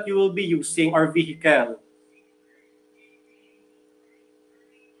tool that you will be using or vehicle?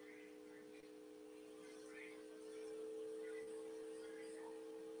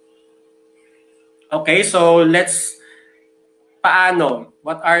 Okay, so paano?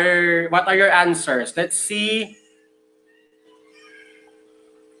 What are your answers? Let's see.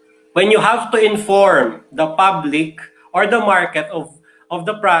 When you have to inform the public or the market of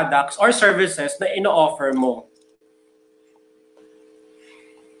the products or services na ino-offer mo.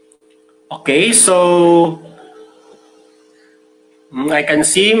 Okay, so I can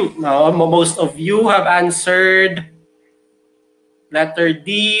see most of you have answered letter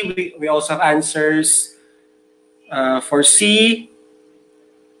D. We also have answers for C.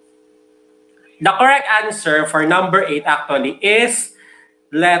 The correct answer for number 8 actually is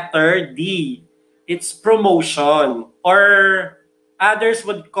letter D. It's promotion or others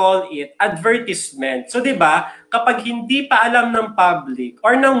would call it advertisement. So 'di ba, kapag hindi pa alam ng public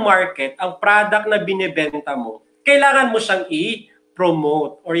or ng market ang product na binebenta mo, kailangan mo siyang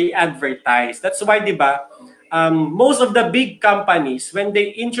i-promote or i-advertise. That's why 'di ba, most of the big companies when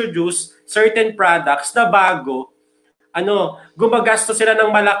they introduce certain products na bago, gumagasto sila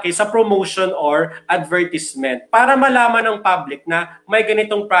ng malaki sa promotion or advertisement para malaman ng public na may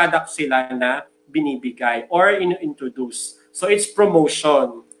ganitong product sila na binibigay or introduce. So it's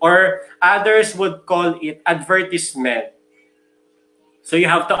promotion or others would call it advertisement. So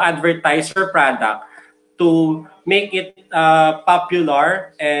you have to advertise your product to make it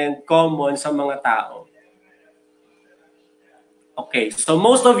popular and common sa mga tao. Okay, so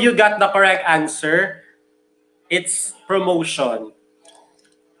most of you got the correct answer. It's promotion.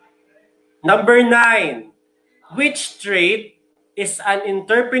 Number 9. Which trait is an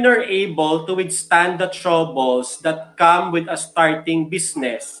entrepreneur able to withstand the troubles that come with a starting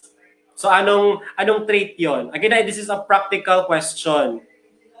business? So anong trait yon? Again, this is a practical question.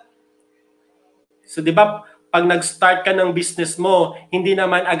 So 'di ba, pag nag-start ka ng business mo, hindi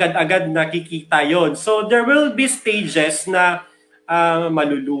naman agad-agad nakikita yon. So there will be stages na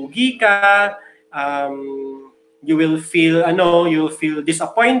malulugi ka, you will feel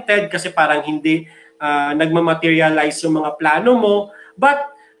disappointed kasi parang hindi nagma-materialize yung mga plano mo, but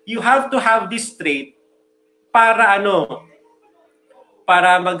you have to have this trait para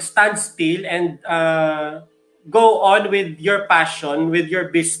mag-stand still and go on with your passion, with your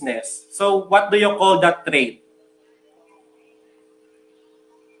business. So what do you call that trait?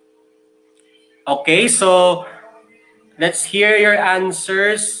 Okay, so let's hear your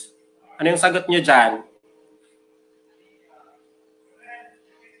answers. Ano yung sagot nyo dyan?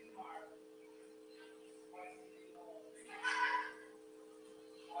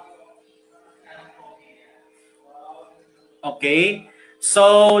 Okay,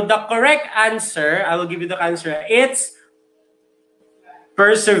 so the correct answer, I will give you the answer, it's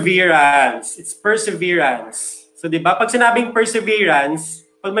perseverance. It's perseverance. So, di ba, pag sinabing perseverance,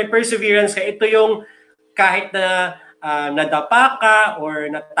 pag may perseverance ka, ito yung kahit na nadapa ka or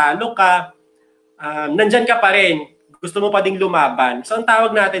natalo ka, nandyan ka pa rin. Gusto mo pa ding lumaban. So, ang tawag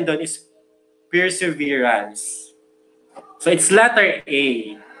natin doon is perseverance. So, it's letter A.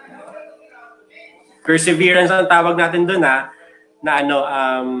 Perseverance ang tawag natin doon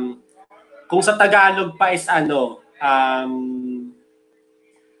kung sa Tagalog pa is ano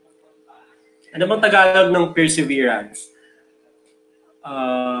bang Tagalog ng perseverance?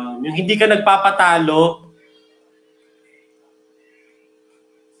 Yung hindi ka nagpapatalo.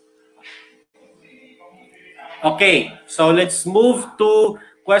 Okay, so let's move to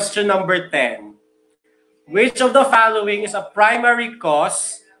Question number 10. Which of the following is a primary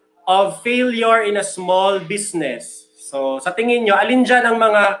cause of failure in a small business? So, sa tingin nyo, alin dyan ang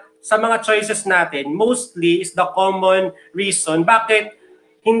sa mga choices natin, mostly is the common reason bakit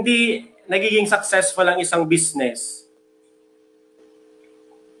hindi nagiging successful ang isang business?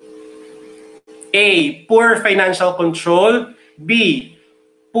 A. Poor financial control. B.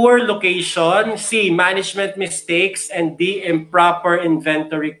 Poor location. C. Management mistakes. And D. Improper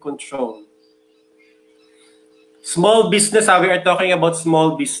inventory control. Small business, we are talking about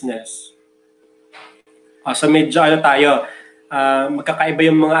small business. So medyo tayo, magkakaiba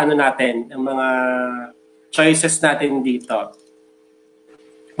yung mga natin, yung mga choices natin dito.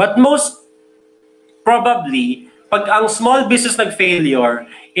 But most probably, pag ang small business nag-failure,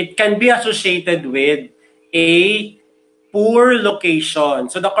 it can be associated with a poor location.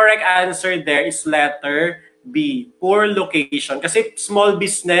 So the correct answer there is letter B, poor location. Kasi small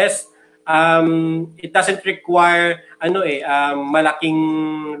business, it doesn't require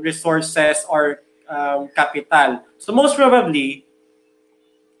malaking resources or capital. So most probably,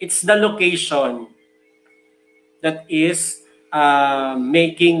 it's the location that is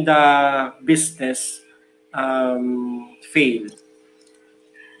making the business fail.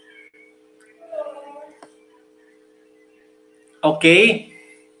 Okay?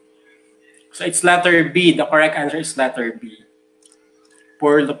 So it's letter B. The correct answer is letter B.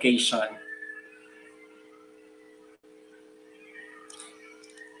 Poor location.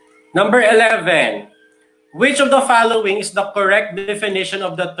 Number 11. Which of the following is the correct definition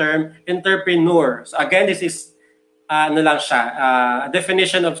of the term entrepreneur? So again, this is a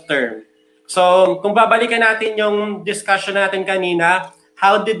definition of term. So kung babalikan natin yung discussion natin kanina,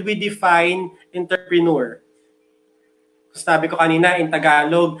 how did we define entrepreneur? Sabi ko kanina, in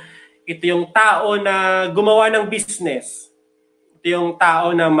Tagalog, ito yung tao na gumawa ng business. Ito yung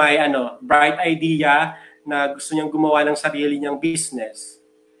tao na may bright idea na gusto niyang gumawa ng sarili niyang business.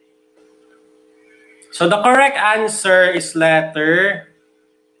 So the correct answer is letter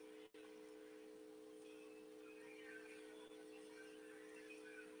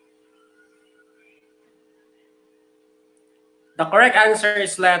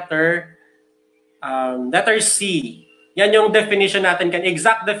C. Yan yung definition natin,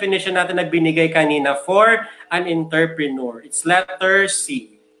 exact definition natin na binigay kanina for an entrepreneur. It's letter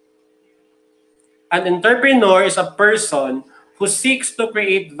C. An entrepreneur is a person who seeks to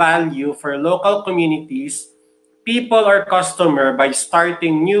create value for local communities, people, or customer by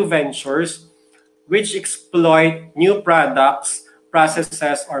starting new ventures which exploit new products,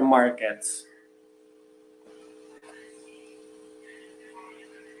 processes, or markets.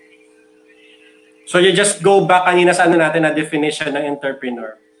 So you just go back kanina sa natin na definition ng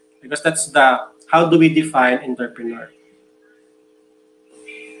entrepreneur. Because that's how do we define entrepreneur?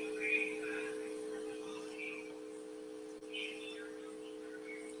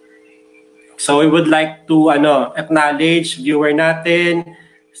 So we would like to acknowledge viewer natin,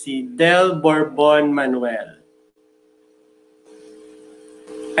 si Del Bourbon Manuel.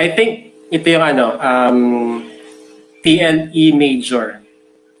 I think ito yung TLE major.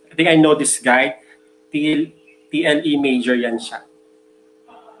 I think I know this guy. TLE major yan siya.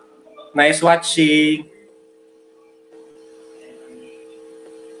 Nice watching.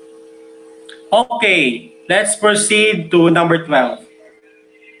 Okay, let's proceed to number 12.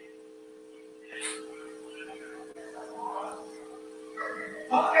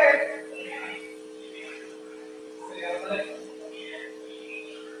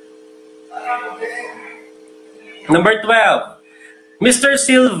 Number 12. Mr.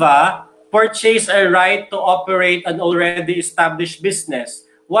 Silva purchased a right to operate an already established business.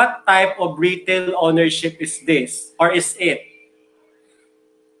 What type of retail ownership is this? Or is it?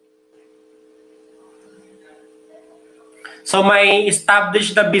 So may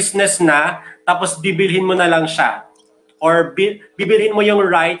establish the business na, tapos bibilhin mo na lang siya. Or bibilhin mo yung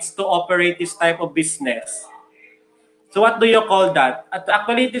rights to operate this type of business. So what do you call that? At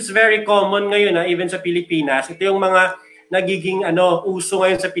actually, it is very common ngayon, even sa Pilipinas. Ito yung mga nagiging uso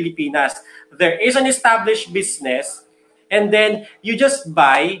ngayon sa Pilipinas. There is an established business, and then you just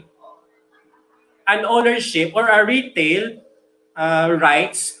buy an ownership or a retail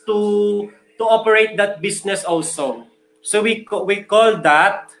rights to operate that business also. So we call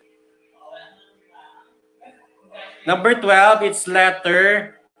that number 12. It's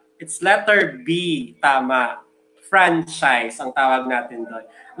letter B. Tama. Franchise ang tawag natin doon.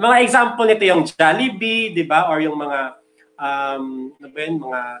 Mga example nito yung Jollibee, di ba? Or yung mga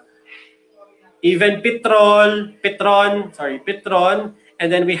mga even Petron,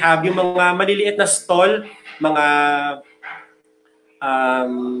 and then we have yung mga maliliit na stall, mga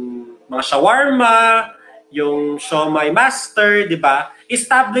mga shawarma, yung siomai master, di ba?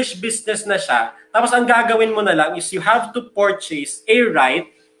 Established business na siya. Tapos ang gagawin mo na lang is you have to purchase a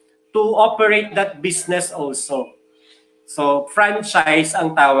right to operate that business also. So, franchise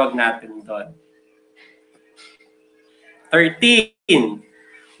ang tawag natin doon. 13.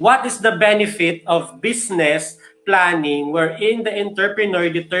 What is the benefit of business planning wherein the entrepreneur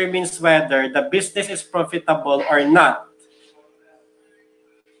determines whether the business is profitable or not?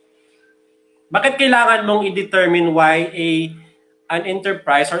 Bakit kailangan mong i-determine why an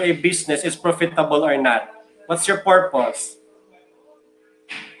enterprise or a business is profitable or not? What's your purpose?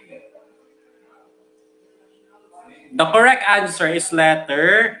 The correct answer is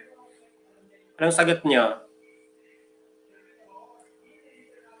letter. Anong sagot nyo?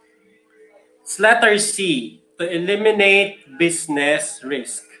 It's letter C, to eliminate business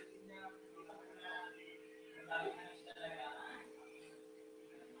risk.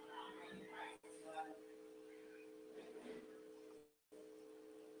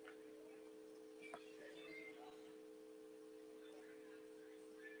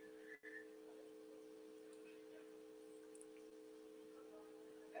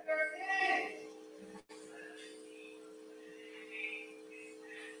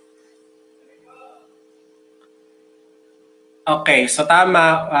 Okay, so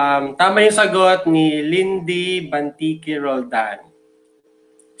tama. Tama yung sagot ni Lindy Bantiki Roldan.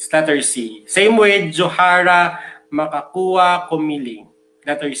 It's letter C. Same with Johara Makakua Kumiling.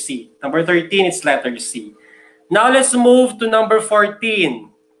 Letter C. Number 13, it's letter C. Now let's move to number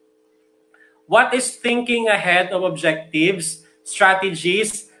 14. What is thinking ahead of objectives,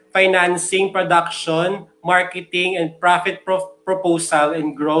 strategies, financing, production, marketing, and profit proposal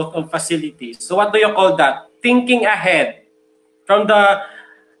and growth of facilities? So what do you call that? Thinking ahead. From the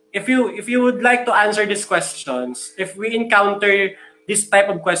if you would like to answer these questions, if we encounter this type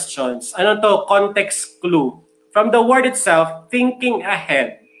of questions, ano to, context clue. From the word itself, thinking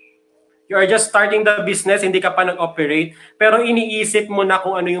ahead. You are just starting the business, hindi ka pa nag-operate, pero iniisip mo na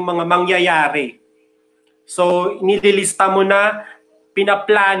kung ano yung mga mangyayari. So, nililista mo na,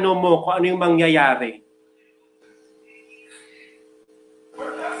 pinaplano mo kung ano yung mangyayari.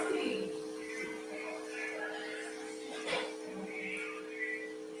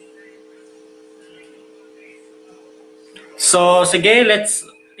 So, sige, let's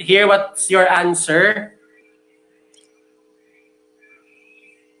hear what's your answer.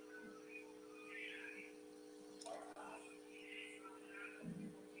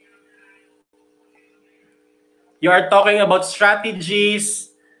 You are talking about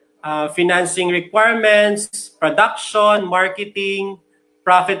strategies, financing requirements, production, marketing,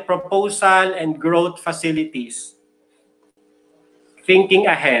 profit proposal, and growth facilities. Thinking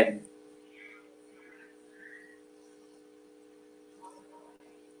ahead.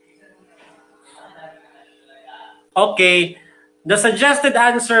 Okay, the suggested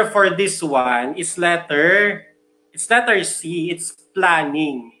answer for this one is letter C, it's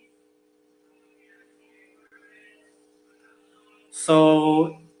planning.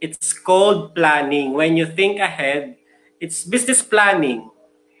 So, it's called planning. When you think ahead, it's business planning.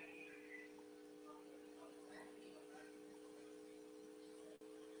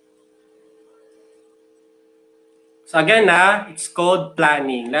 So again, it's called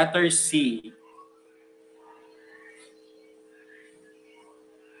planning. Letter C.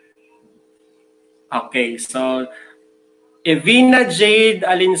 Okay, so Evina Jade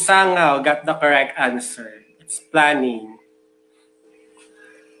Alinsangao got the correct answer. It's planning.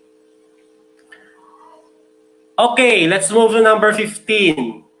 Okay, let's move to number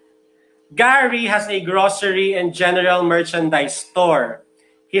 15. Gary has a grocery and general merchandise store.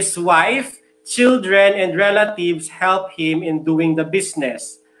 His wife, children, and relatives help him in doing the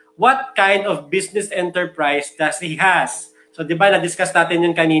business. What kind of business enterprise does he has? So, di ba, na-discuss natin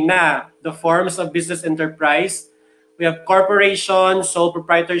yun kanina. The forms of business enterprise. We have corporation, sole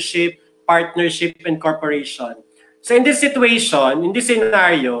proprietorship, partnership, and corporation. So, in this situation, in this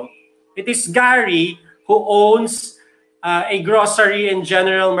scenario, it is Gary who owns a grocery and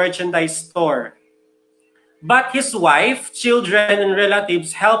general merchandise store. But his wife, children, and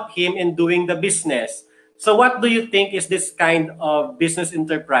relatives help him in doing the business. So what do you think is this kind of business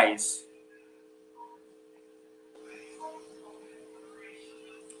enterprise?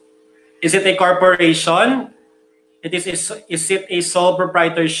 Is it a corporation? Is it a sole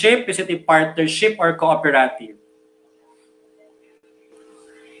proprietorship? Is it a partnership or cooperative?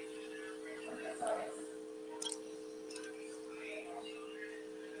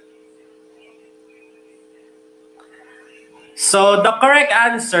 So the correct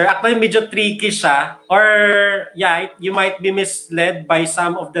answer, actually medyo tricky siya, or yeah, you might be misled by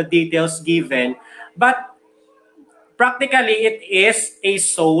some of the details given, but practically it is a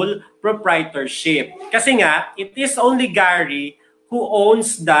sole proprietorship. Kasi nga, it is only Gary who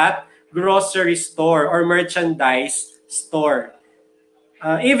owns that grocery store or merchandise store.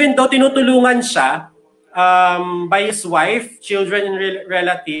 Even though tinutulungan siya by his wife, children, and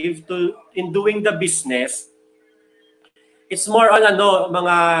relative to in doing the business, it's more on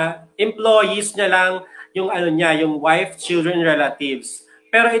mga employees niya lang yung niya, yung wife, children, relatives.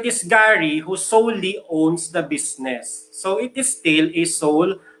 Pero it is Gary who solely owns the business. So it is still a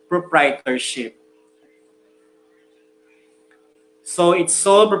sole proprietorship. So it's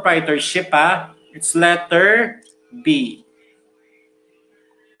sole proprietorship It's letter B.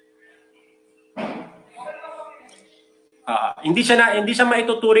 Hindi siya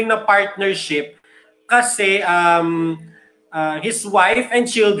maituturing na partnership kasi his wife and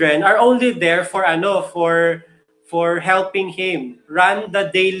children are only there for helping him run the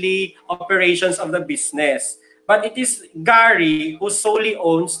daily operations of the business. But it is Gary who solely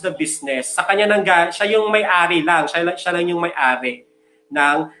owns the business. Sa kanya siya yung may-ari lang, siya lang yung may-ari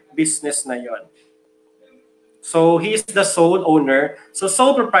ng business na yon. So he is the sole owner. So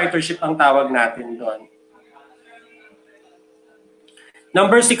sole proprietorship ang tawag natin doon.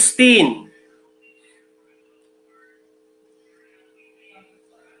 Number 16.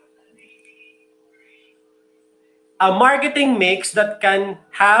 A marketing mix that can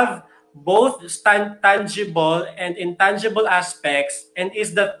have both tangible and intangible aspects and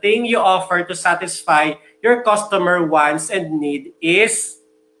is the thing you offer to satisfy your customer wants and need is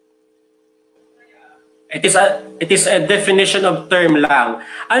it is a definition of term lang.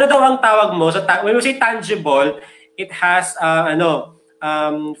 Ano daw ang tawag mo when we say tangible, it has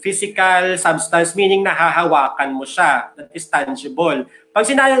physical substance, meaning nahahawakan mo siya. That is tangible. Pag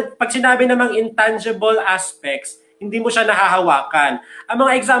sinabi namang intangible aspects, hindi mo siya nahahawakan. Ang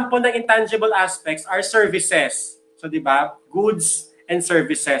mga example ng intangible aspects are services. So, di ba? Goods and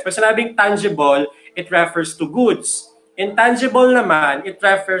services. Pag sinabing tangible, it refers to goods. Intangible naman, it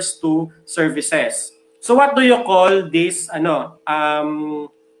refers to services. So, what do you call these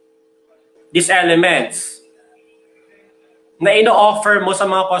elements na ino-offer mo sa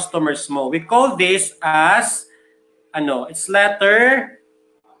mga customers mo? We call this as it's letter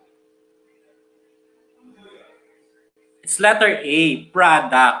A,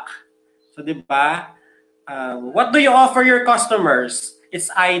 product. So, di ba? What do you offer your customers? It's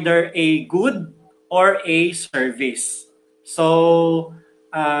either a good or a service. So,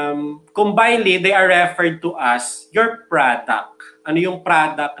 combinedly, they are referred to as your product. Ano yung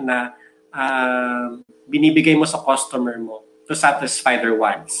product na binibigay mo sa customer mo to satisfy their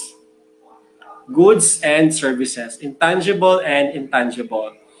wants? Goods and services. Intangible and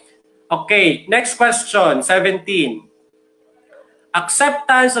intangible. Okay, next question, 17.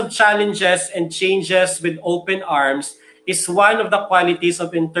 Acceptance of challenges and changes with open arms is one of the qualities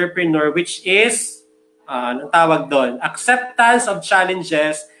of entrepreneur, which is, anong tawag doon? Acceptance of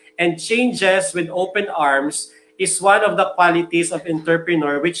challenges and changes with open arms is one of the qualities of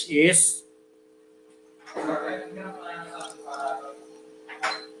entrepreneur, which is,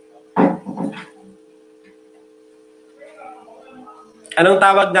 anong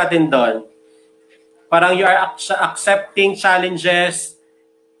tawag natin doon? Parang you are accepting challenges.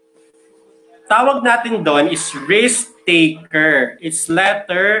 Tawag natin doon is risk taker. It's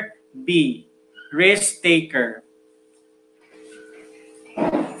letter B. Risk taker.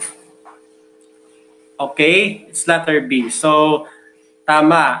 Okay? It's letter B. So,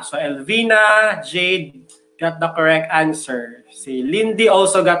 tama. So, Elvina, Jade got the correct answer. Si Lindy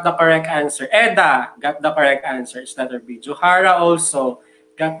also got the correct answer. Eda got the correct answer. It's letter B. Johara also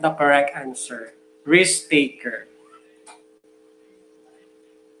got the correct answer. Risk taker.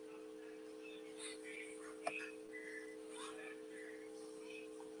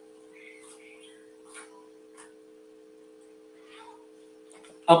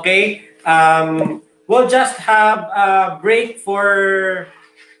 Okay, we'll just have a break for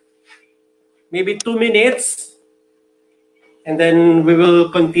maybe 2 minutes and then we will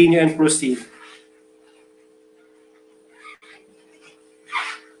continue and proceed.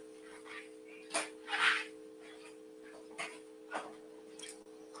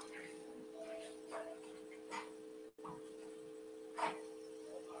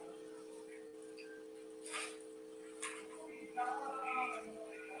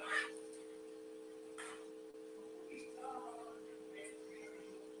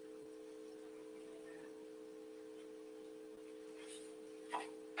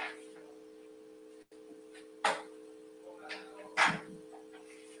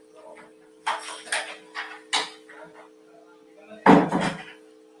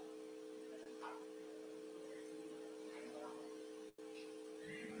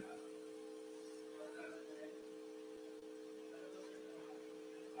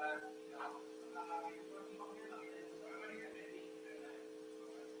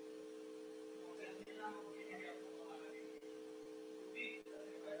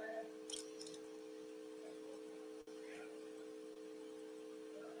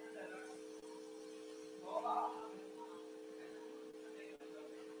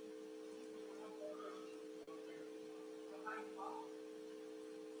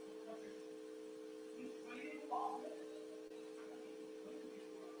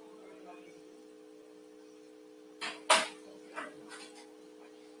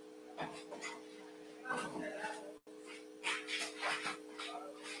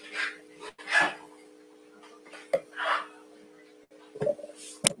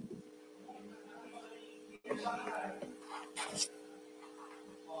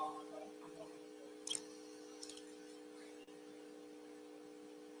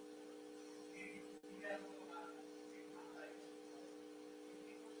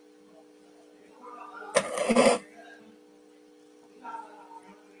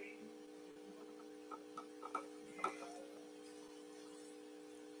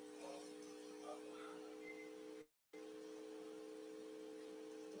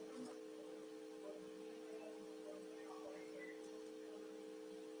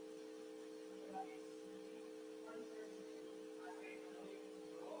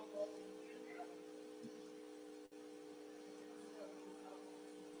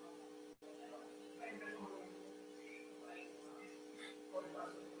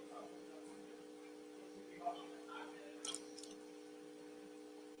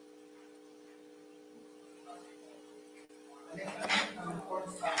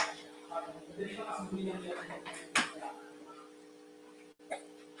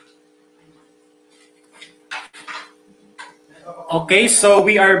 Okay, so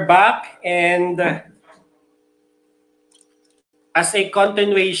we are back, and as a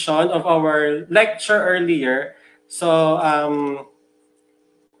continuation of our lecture earlier, so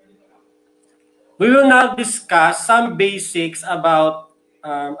we will now discuss some basics about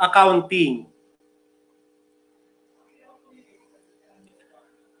accounting.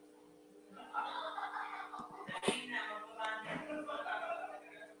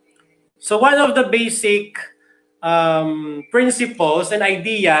 So one of the basic principles and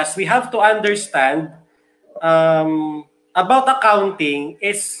ideas we have to understand about accounting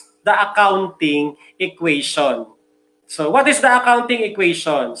is the accounting equation. So what is the accounting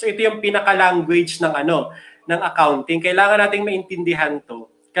equation? So ito yung pinaka-language ng accounting. Kailangan nating maintindihan to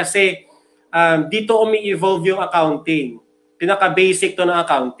kasi dito umi-evolve yung accounting. Pinaka-basic to ng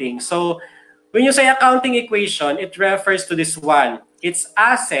accounting. So when you say accounting equation, it refers to this one. It's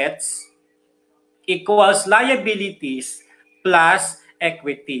assets equals liabilities plus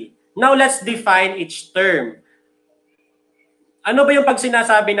equity. Now let's define each term. Ano ba yung pag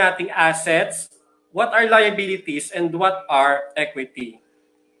sinasabi nating assets? What are liabilities and what are equity?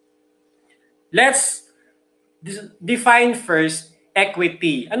 Let's define first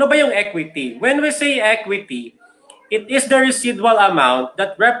equity. Ano ba yung equity? When we say equity, it is the residual amount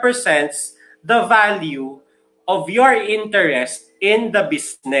that represents the value of your interest in the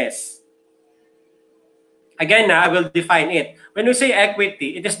business. Again, I will define it. When we say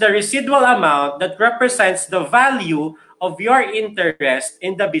equity, it is the residual amount that represents the value of your interest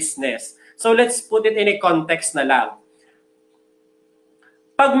in the business. So let's put it in a context na lang.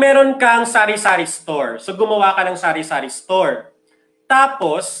 Pag meron kang sari-sari store, so gumawa ka ng sari-sari store.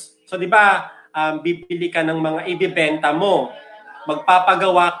 Tapos, so di ba, bibili ka ng mga ibibenta mo.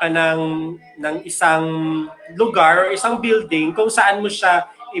 Magpapagawa ka ng isang lugar o isang building kung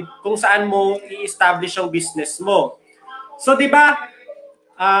saan mo i-establish ang business mo. So, di ba,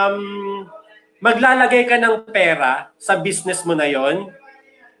 maglalagay ka ng pera sa business mo na yon.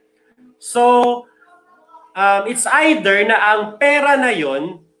 So, it's either na ang pera na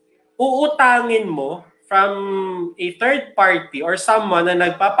yon uutangin mo from a third party or someone na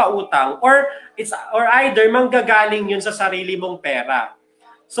nagpapautang, or either manggagaling yun sa sarili mong pera.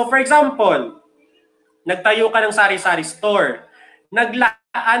 So for example, nagtayo ka ng sari-sari store.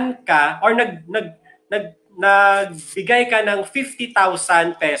 Naglaan ka or nagbigay ka ng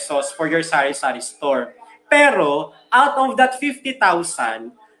 50,000 pesos for your sari-sari store. Pero out of that 50,000,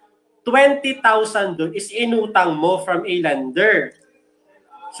 20,000 doon is inutang mo from a lender.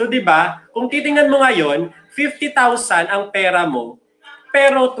 So 'di ba? Kung titingnan mo ngayon, 50,000 ang pera mo,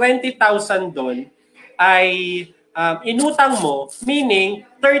 pero 20,000 doon ay inutang mo, meaning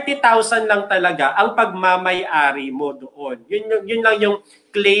 30,000 lang talaga ang pagmamay-ari mo doon. Yun lang yung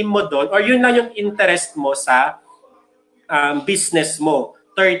claim mo doon, or yun lang yung interest mo sa business mo.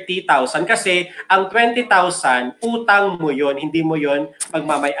 30,000 kasi ang 20,000 utang mo yon, hindi mo yon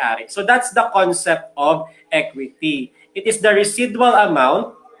pagmamay-ari. So that's the concept of equity. It is the residual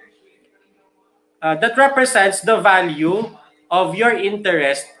amount that represents the value of your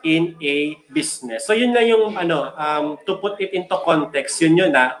interest in a business. So yun na yung to put it into context, yun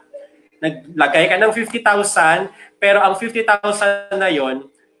na naglagay ka ng 50,000 pero ang 50,000 na yon,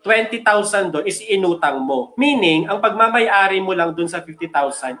 20,000 doon is inutang mo. Meaning, ang pagmamay-ari mo lang doon sa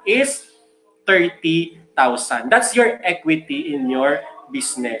 50,000 is 30,000. That's your equity in your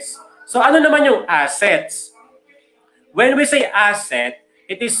business. So ano naman yung assets? When we say asset,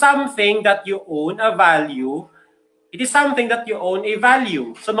 it is something that you own a value. It is something that you own a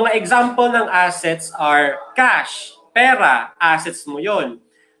value. So mga example ng assets are cash, pera, assets mo yon.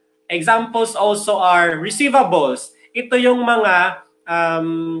 Examples also are receivables. Ito yung mga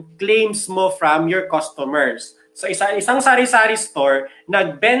claims mo from your customers. So isang sari-sari store,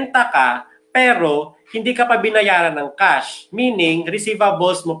 nagbenta ka pero hindi ka pa binayaran ng cash. Meaning,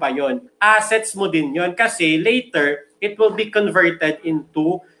 receivables mo pa yon. Assets mo din yon kasi later, it will be converted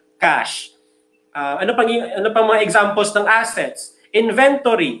into cash. Ano pang mga examples ng assets?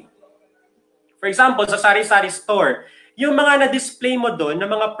 Inventory. For example, sa sari-sari store, yung mga na-display mo doon na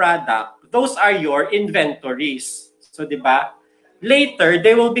mga product, those are your inventories. So, di ba? Later,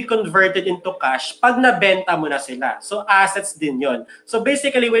 they will be converted into cash pag nabenta mo na sila. So, assets din yon. So,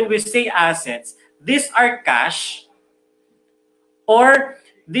 basically, when we say assets, these are cash or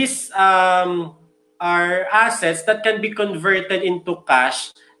these are assets that can be converted into cash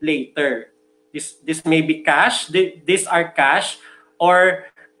later. This may be cash, these are cash, or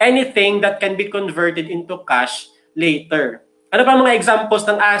anything that can be converted into cash later. Ano pa mga examples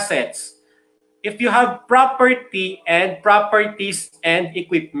ng assets? If you have property and properties and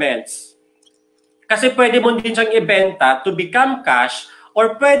equipments. Kasi pwede mo din siyang ibenta to become cash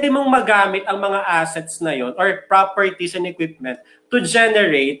or pwede mong magamit ang mga assets na yon or properties and equipment to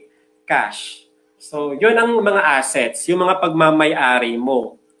generate cash. So, yun ang mga assets, yung mga pagmamay-ari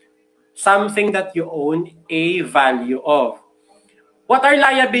mo. Something that you own a value of. What are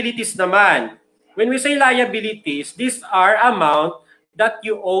liabilities naman? When we say liabilities, these are amount that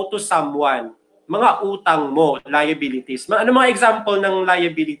you owe to someone. Mga utang mo, liabilities. Ano mga example ng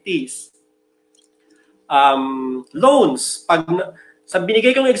liabilities? Loans. Sa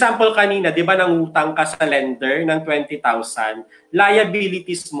binigay kong example kanina, di ba nangutang ka sa lender ng 20,000,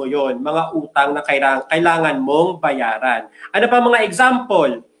 liabilities mo yon, mga utang na kailangan mong bayaran. Ano pa mga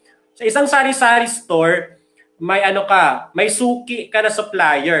example? Sa isang sari-sari store, may suki ka na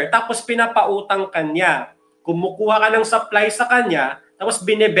supplier, tapos pinapautang kanya. Kumukuha ka ng supply sa kanya, tapos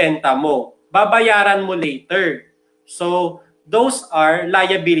binebenta mo. Babayaran mo later. So, those are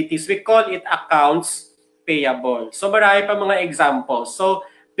liabilities. We call it accounts payable. So, marami pa mga examples. So,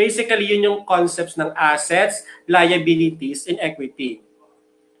 basically, yun yung concepts ng assets, liabilities, and equity.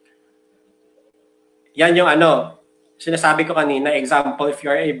 Yan yung sinasabi ko kanina, example, if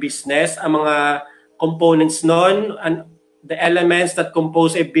you are a business, ang mga components nun, the elements that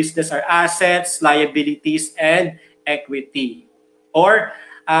compose a business are assets, liabilities, and equity. Or,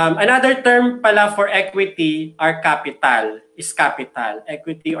 another term pala for equity are capital, is capital,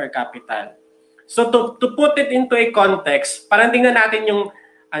 equity or capital. So to put it into a context, parang tingnan natin yung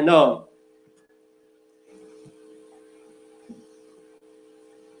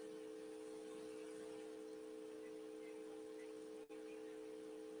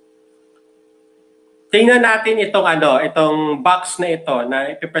tingnan natin itong box na ito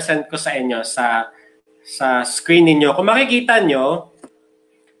na i-present ko sa inyo sa screen niyo. Kung makikita nyo,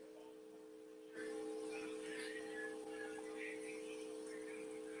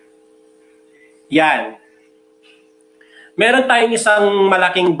 yan. Meron tayong isang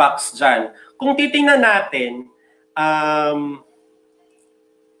malaking box dyan. Kung titingnan natin,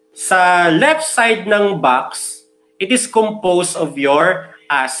 sa left side ng box, it is composed of your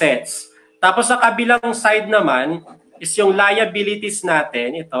assets. Tapos sa kabilang side naman is yung liabilities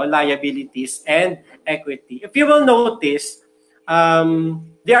natin. Ito, liabilities and equity. If you will notice,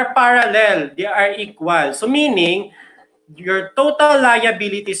 they are parallel. They are equal. So meaning, your total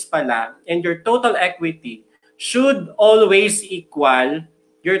liabilities pala and your total equity should always equal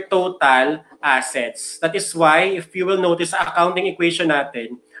your total assets. That is why, if you will notice sa accounting equation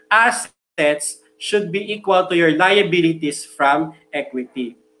natin, assets should be equal to your liabilities from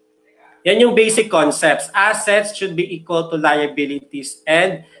equity. Yan yung basic concepts. Assets should be equal to liabilities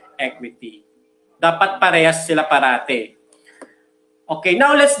and equity. Dapat parehas sila parate. Okay,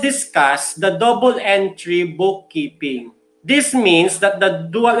 now let's discuss the double entry bookkeeping. This means that the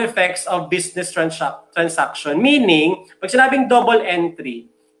dual effects of business transaction, meaning, pag sinabing double entry,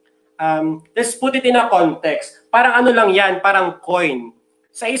 let's put it in a context. Parang ano lang yan, parang coin.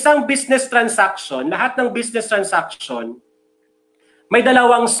 Sa isang business transaction, lahat ng business transaction, may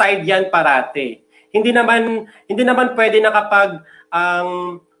dalawang side yan parate. Hindi naman pwede na kapag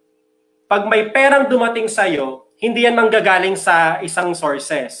pag may perang dumating sa iyo, hindi yan manggagaling sa isang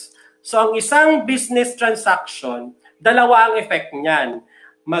sources. So ang isang business transaction, dalawa ang effect niyan.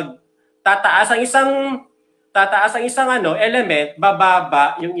 Tataas ang isang element,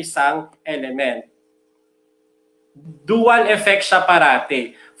 bababa yung isang element. Dual effect siya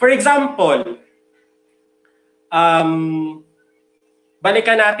parate. For example,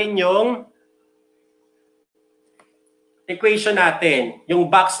 balikan natin yung equation natin, yung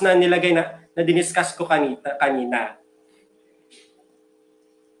box na nilagay na diniscuss ko kanina.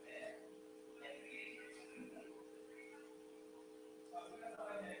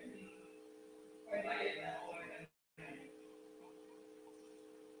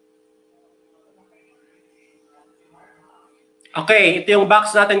 Okay, ito yung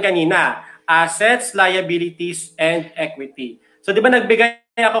box natin kanina. Assets, liabilities, and equity. So di ba nagbigay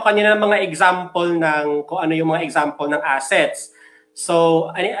ako kanina ng mga example ng kung ano yung mga example ng assets. So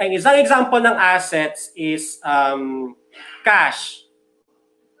ang isang example ng assets is cash,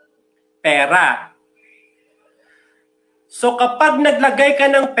 pera. So kapag naglagay ka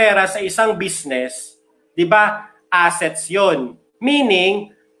ng pera sa isang business, di ba assets yon?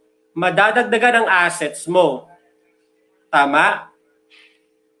 Meaning, madadagdagan ang assets mo. Tama?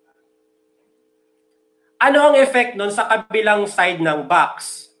 Ano ang effect nun sa kabilang side ng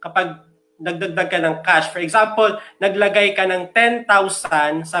box? Kapag nagdagdag ka ng cash, for example, naglagay ka ng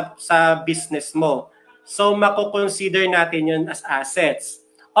 10,000 sa business mo. So, mako-consider natin yun as assets.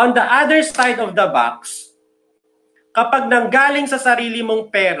 On the other side of the box, kapag nanggaling sa sarili mong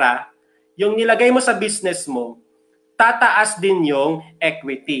pera, yung nilagay mo sa business mo, tataas din yung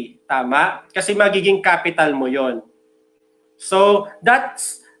equity. Tama? Kasi magiging capital mo yon. So that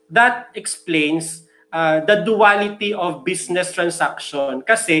explains the duality of business transaction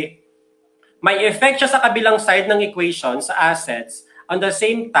kasi may effect siya sa kabilang side ng equation sa assets. On the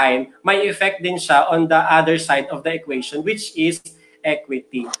same time, may effect din siya on the other side of the equation which is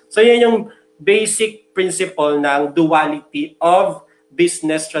equity. So yan yung basic principle ng duality of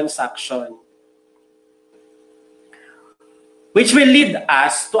business transaction. Which will lead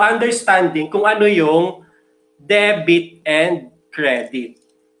us to understanding kung ano yung debit and credit.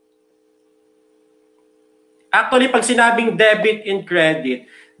 Actually, pag sinabing debit and credit,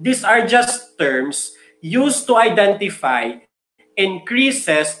 these are just terms used to identify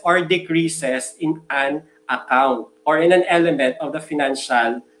increases or decreases in an account or in an element of the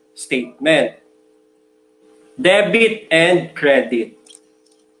financial statement. Debit and credit.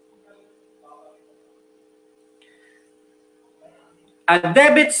 A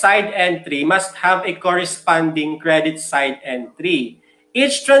debit side entry must have a corresponding credit side entry.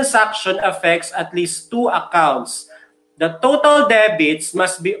 Each transaction affects at least two accounts. The total debits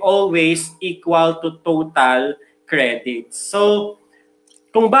must be always equal to total credits. So,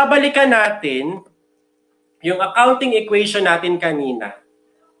 kung babalikan natin yung accounting equation natin kanina,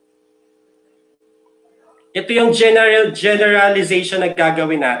 ito yung generalization na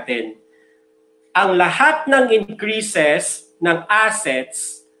gagawin natin. Ang lahat ng increases ng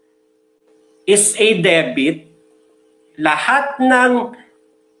assets is a debit. Lahat ng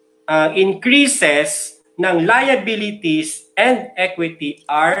increases ng liabilities and equity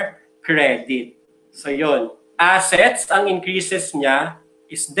are credit. So yun, assets, ang increases niya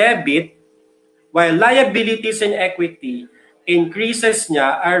is debit, while liabilities and equity, increases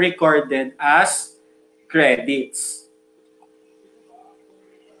niya are recorded as credits.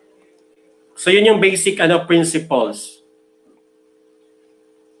 So yun yung basic principles.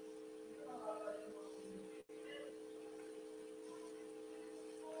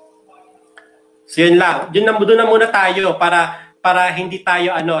 So yun lang. Doon na muna tayo para hindi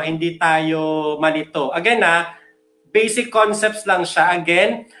tayo malito. Again basic concepts lang siya.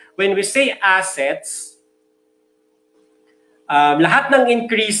 Again, when we say assets, lahat ng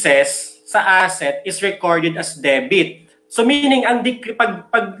increases sa asset is recorded as debit. So meaning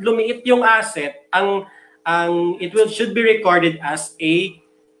pag lumiit yung asset, should be recorded as a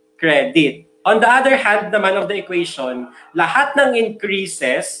credit. On the other hand naman of the equation, lahat ng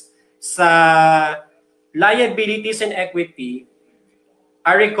increases sa liabilities and equity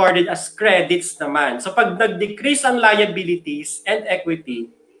are recorded as credits naman. So pag nag-decrease ang liabilities and equity,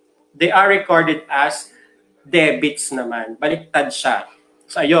 they are recorded as debits naman. Baliktad siya.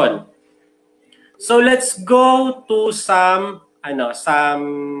 So ayun. So let's go to some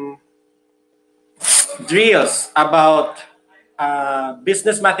drills about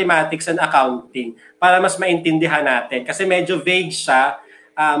business mathematics and accounting para mas maintindihan natin. Kasi medyo vague siya.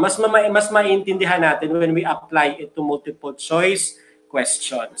 Mas maintindihan natin when we apply it to multiple choice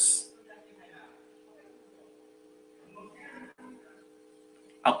questions.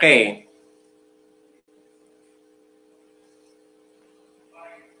 Okay.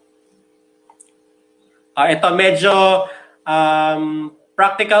 Ito medyo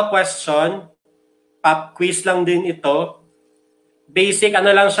practical question. Pop quiz lang din ito. Basic,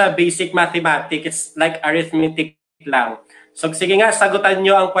 lang siya, basic mathematics. It's like arithmetic lang. So sige nga, sagutan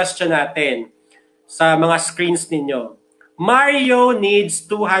nyo ang question natin sa mga screens ninyo. Mario needs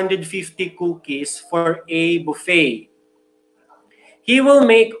 250 cookies for a buffet. He will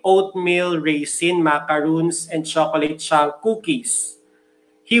make oatmeal, raisin, macaroons, and chocolate chunk cookies.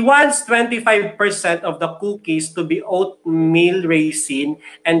 He wants 25% of the cookies to be oatmeal raisin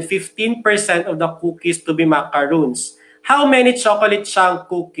and 15% of the cookies to be macaroons. How many chocolate chunk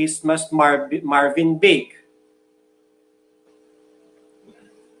cookies must Marvin bake?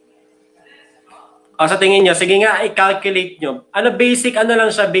 Sa tingin nyo, sige nga, i-calculate nyo. Basic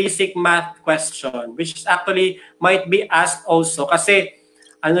lang siya, basic math question, which actually might be asked also. Kasi,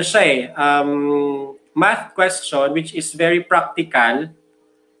 siya math question, which is very practical,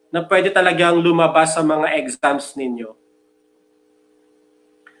 na pwede talagang lumabas sa mga exams ninyo.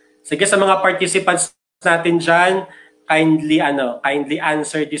 Sige, sa mga participants natin dyan, kindly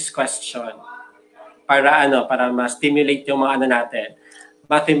answer this question. Para ma-stimulate yung mga natin.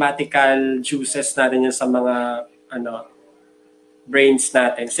 Mathematical juices natin yun sa mga brains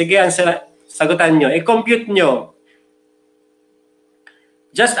natin. Sige, sagutan nyo. I-compute nyo.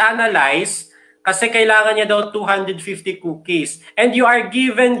 Just analyze, kasi kailangan niya daw 250 cookies. And you are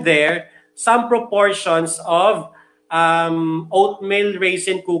given there some proportions of oatmeal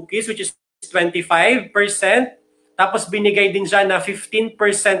raisin cookies, which is 25%. Tapos binigay din siya na 15%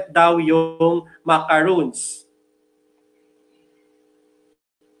 daw yung macaroons.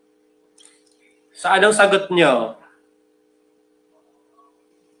 So anong sagot nyo?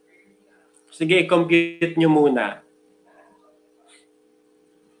 Sige, i-compute nyo muna.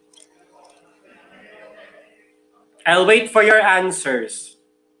 I'll wait for your answers.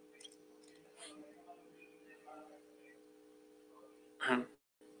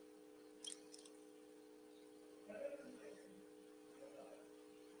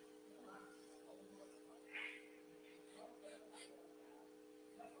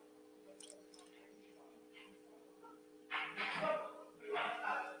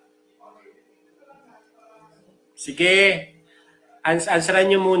 Sige, answeran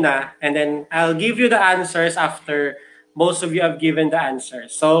nyo muna, and then I'll give you the answers after most of you have given the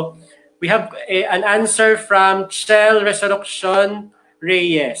answers. So, we have an answer from Chel Resurrection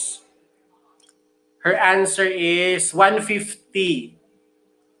Reyes. Her answer is 150.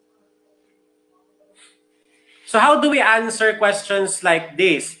 So, how do we answer questions like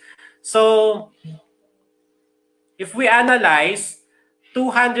this? So, if we analyze,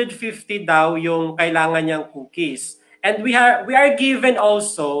 250 daw yung kailangan niyang cookies. And we are given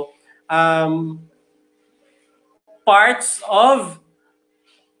also parts of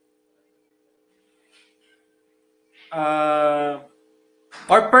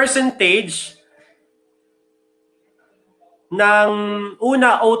or percentage ng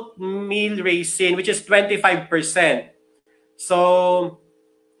una oatmeal raisin, which is 25%. So,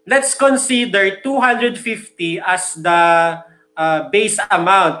 let's consider 250 as the base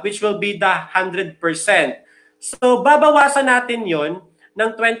amount, which will be the 100%. So, babawasan natin yon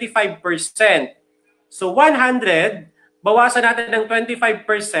ng 25%. So, 100, bawasan natin ng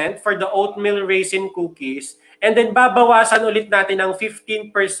 25% for the oatmeal raisin cookies, and then babawasan ulit natin ng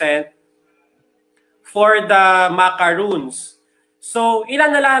 15% for the macaroons. So,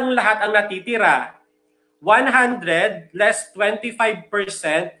 ilan na lang lahat ang natitira? 100 less 25%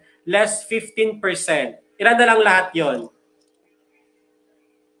 less 15%. Ilan na lang lahat yon?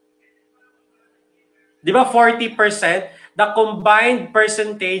 Di ba 40%? The combined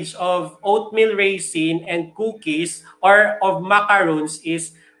percentage of oatmeal raisin and cookies or of macaroons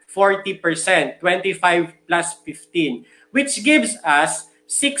is 40%, 25 plus 15, which gives us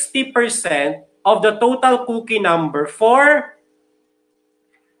 60% of the total cookie number for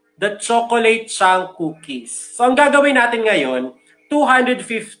the chocolate chunk cookies. So ang gagawin natin ngayon,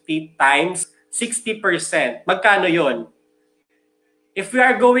 250 times 60%. Magkano yon? If we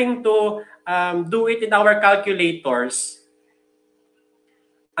are going to do it in our calculators,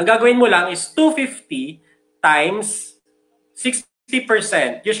 ang gagawin mo lang is 250 times 60%.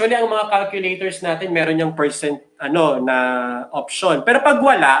 60%. Usually, ang mga calculators natin, meron yung percent na option. Pero pag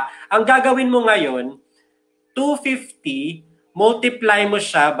wala, ang gagawin mo ngayon, 250, multiply mo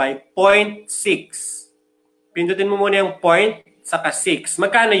siya by 0.6. Pindutin mo muna yung point, saka 6.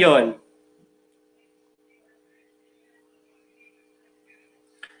 Magkano yon?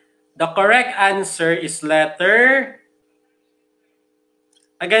 The correct answer is letter...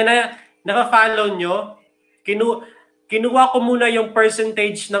 Again, naka-follow nyo? Kinuha ko muna yung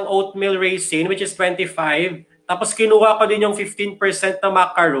percentage ng oatmeal raisin, which is 25. Tapos kinuha ko din yung 15% na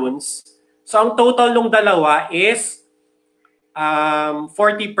macaroons. So ang total ng dalawa is 40%.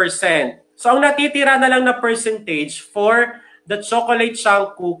 So ang natitira na lang na percentage for the chocolate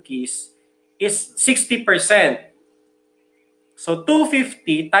chunk cookies is 60%. So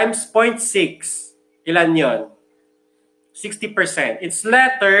 250 times 0.6, ilan yon? 60%. It's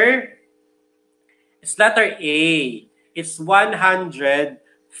letter A. It's 150.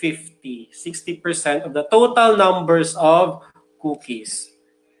 60% of the total numbers of cookies.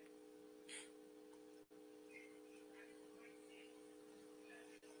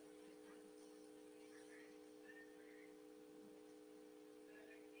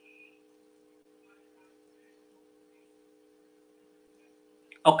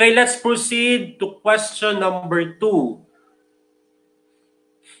 Okay, let's proceed to question number 2.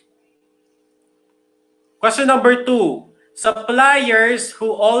 Question number 2. Suppliers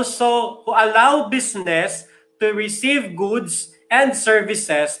who allow business to receive goods and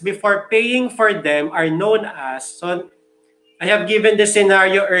services before paying for them are known as... So, I have given the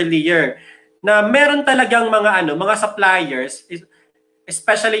scenario earlier na meron talagang mga suppliers,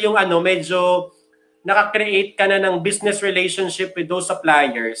 especially yung medyo naka-create ka na ng business relationship with those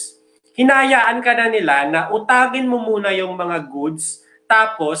suppliers. Hinayaan ka na nila na utangin mo muna yung mga goods,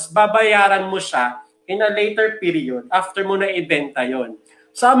 tapos babayaran mo siya in a later period after mo na ibenta yon.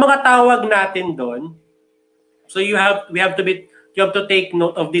 So ang mga tawag natin doon, so we have to take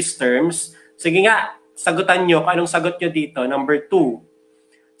note of these terms. Sige nga, sagutan nyo kung anong sagot nyo dito. Number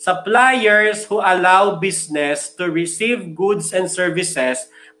 2. Suppliers who allow business to receive goods and services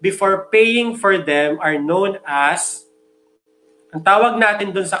before paying for them are known as... Ang tawag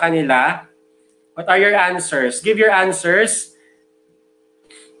natin dun sa kanila, what are your answers? Give your answers.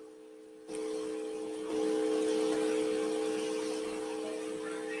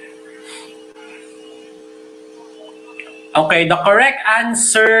 Okay, the correct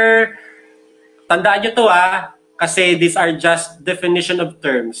answer, tandaan nyo to kasi these are just definition of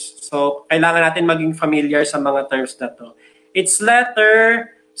terms. So, kailangan natin maging familiar sa mga terms na to. It's letter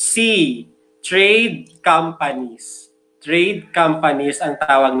C, trade companies. Trade companies ang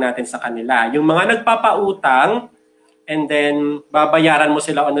tawag natin sa kanila. Yung mga nagpapautang and then babayaran mo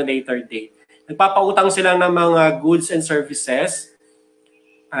sila on a later date. Nagpapautang sila ng mga goods and services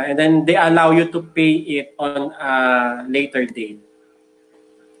and then they allow you to pay it on a later date.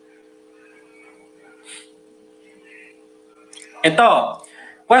 Ito,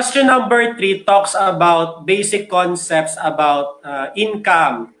 question number 3 talks about basic concepts about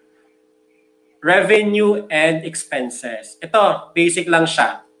income, revenue, and expenses. Ito, basic lang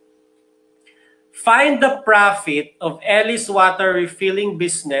siya. Find the profit of Ellie's water refilling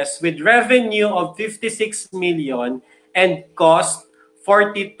business with revenue of 56 million and cost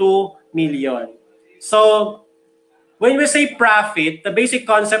 42 million. So, when we say profit, the basic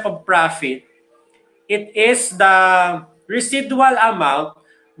concept of profit, it is the residual amount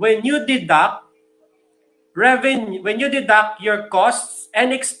when you deduct revenue, when you deduct your costs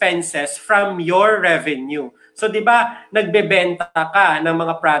and expenses from your revenue. So, di ba, nagbebenta ka ng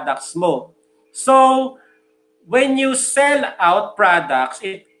mga products mo. So, when you sell out products,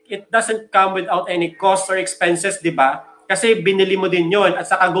 it doesn't come without any costs or expenses, di ba? Kasi binili mo din yon at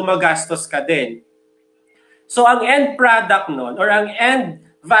saka gumagastos ka din. So, ang end product nun or ang end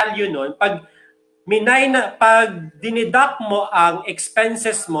value nun, pag diniduct mo ang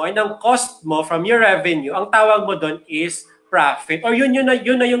expenses mo and ang cost mo from your revenue, ang tawag mo doon is profit. Or yun na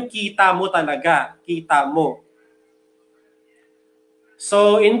yung kita mo talaga. Kita mo.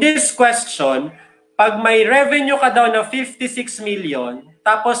 So, in this question, pag may revenue ka daw na 56 million,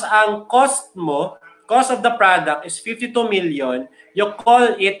 tapos ang cost of the product is 52 million, you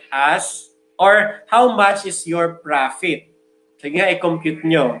call it as, or how much is your profit? Sige nga, i-compute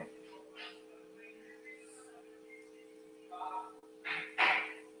nyo.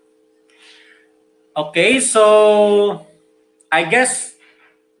 Okay, so I guess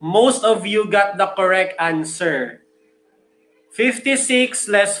most of you got the correct answer. 56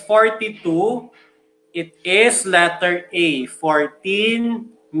 less 42, it is letter A,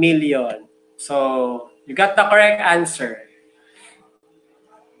 14 million. So, you got the correct answer.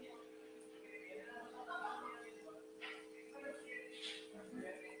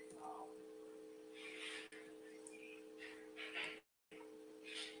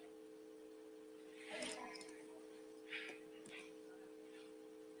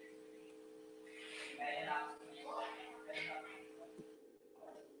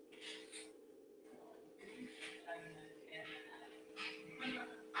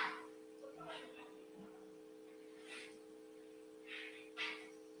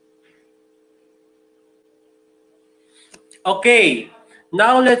 Okay,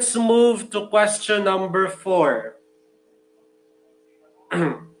 now let's move to question number 4.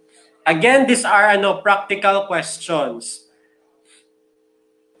 Again, these are practical questions.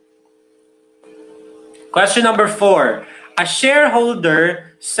 Question number 4. A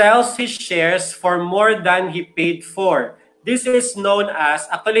shareholder sells his shares for more than he paid for. This is known as,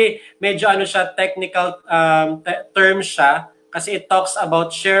 actually, medyo siya, technical term siya kasi it talks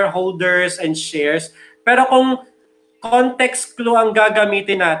about shareholders and shares. Pero kung context clue ang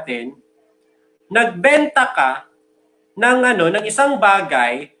gagamitin natin, nagbenta ka ng isang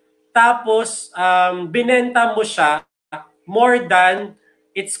bagay tapos binenta mo siya more than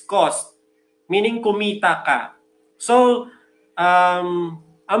its cost, meaning kumita ka. So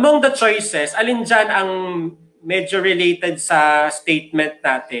among the choices, alin dyan ang medyo related sa statement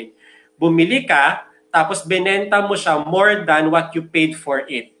natin? Bumili ka tapos binenta mo siya more than what you paid for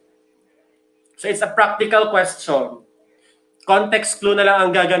it. So it's a practical question. Context clue na lang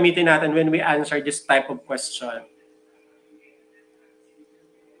ang gagamitin natin when we answer this type of question.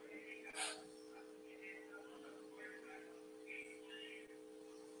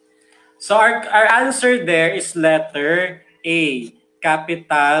 So our answer there is letter A,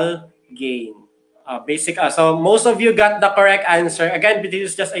 capital gain. So most of you got the correct answer. Again,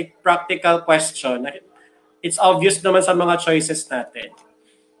 this is just a practical question. It's obvious naman sa mga choices natin.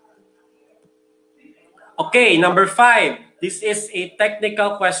 Okay, number 5. This is a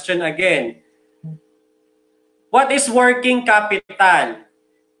technical question again. What is working capital?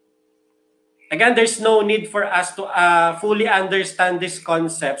 Again, there's no need for us to fully understand these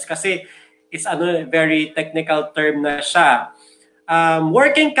concepts kasi it's a very technical term na siya.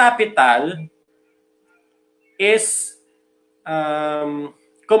 Working capital is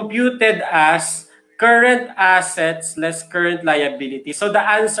computed as current assets less current liability. So the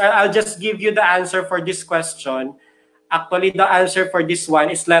answer, I'll just give you the answer for this question. Actually, the answer for this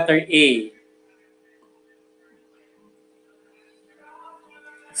one is letter A.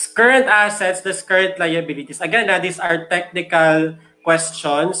 It's current assets less current liabilities. Again, these are technical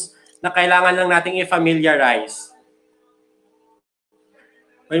questions na kailangan lang nating i-familiarize.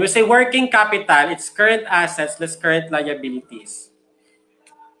 When we say working capital, it's current assets less current liabilities.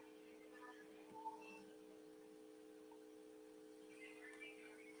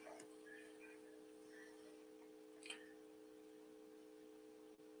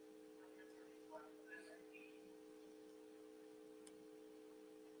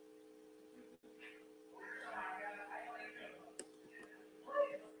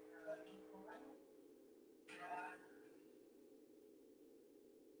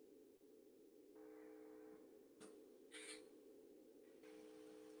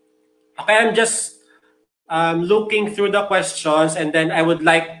 Okay, I'm just looking through the questions and then I would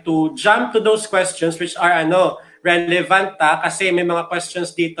like to jump to those questions which are relevant kasi may mga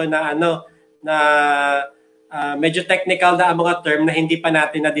questions dito na na medyo technical na ang mga term na hindi pa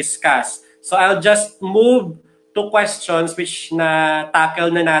natin na-discuss. So I'll just move to questions which na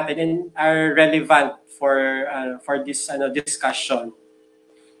tackle na natin and are relevant for this discussion.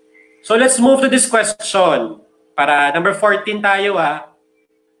 So let's move to this question. Para number 14 tayo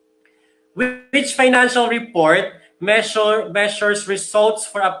Which financial report measures results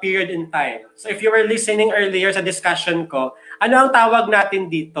for a period in time? So if you were listening earlier sa discussion ko, ano ang tawag natin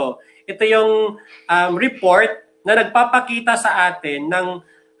dito? Ito yung report na nagpapakita sa atin ng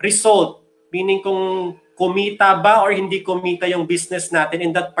result, meaning kung kumita ba or hindi kumita yung business natin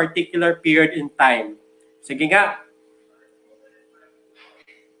in that particular period in time. Sige nga.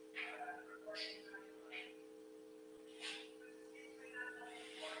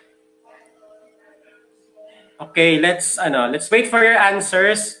 Okay, let's wait for your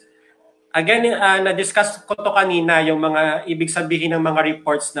answers. Again, na-discuss ko to kanina yung mga ibig sabihin ng mga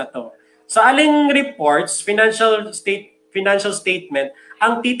reports na to. So aling reports, financial statement,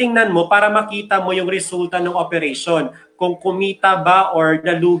 ang titingnan mo para makita mo yung resulta ng operation. Kung kumita ba or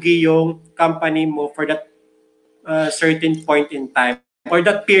nalugi yung company mo for that certain point in time or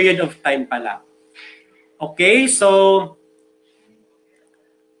that period of time pala. Okay, so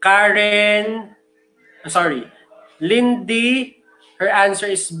Lindy, her answer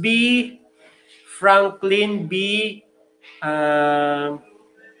is B. Franklin, B.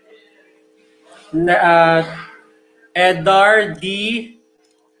 Edar, D.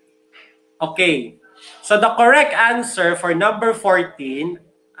 Okay. So the correct answer for number 14,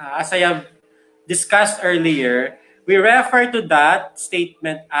 as I have discussed earlier, we refer to that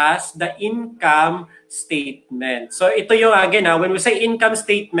statement as the income statement. So ito yung again, when we say income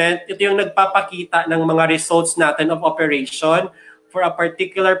statement, ito yung nagpapakita ng mga results natin of operation for a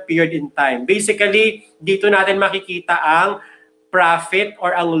particular period in time. Basically, dito natin makikita ang profit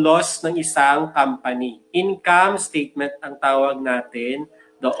or ang loss ng isang company. Income statement ang tawag natin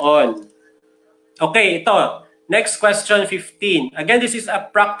doon. Okay, ito. Next question 15. Again, this is a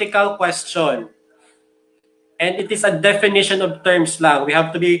practical question. And it is a definition of terms lang. We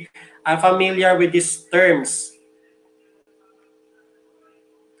have to be familiar with these terms.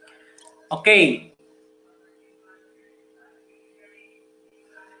 Okay.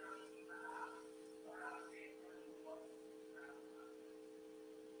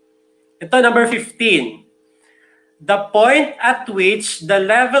 Ito, number 15. The point at which the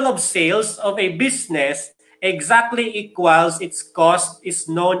level of sales of a business exactly equals its cost is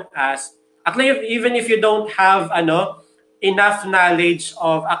known as, actually, even if you don't have enough knowledge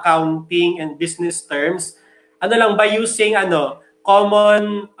of accounting and business terms, lang by using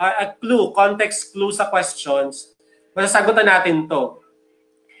common clue, context clue sa questions, masasagutan natin to.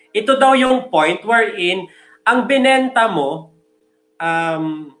 Ito daw yung point wherein ang binenta mo,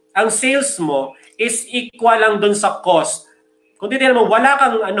 ang sales mo is equal lang dun sa cost. Kung titignan mo, wala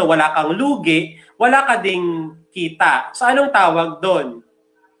kang lugi, wala ka ding kita. So anong tawag doon?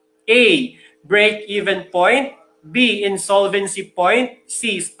 A, break-even point, B, insolvency point,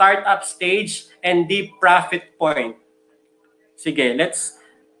 C, startup stage, and D, profit point. Sige, let's...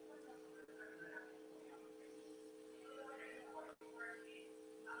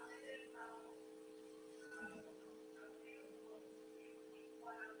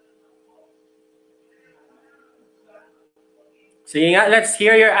 Sige nga, let's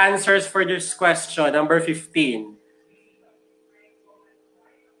hear your answers for this question, number 15.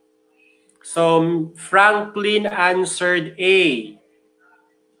 So, Franklin answered A.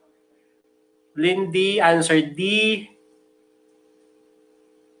 Lindy answered D.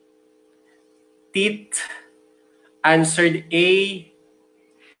 Tit answered A.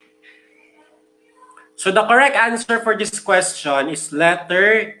 So, the correct answer for this question is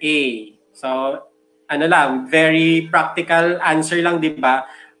letter A. So, very practical answer lang, di ba?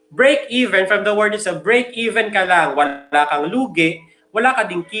 Break even, from the word is a break even ka lang. Wala kang lugi, wala ka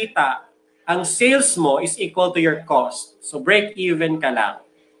ding kita. Ang sales mo is equal to your cost. So, break even ka lang.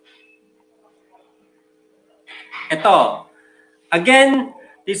 Ito. Again,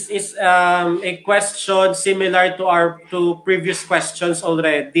 this is a question similar to previous questions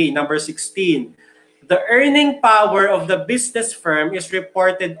already. Number 16. The earning power of the business firm is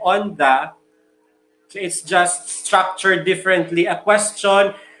reported on the... So it's just structured differently. A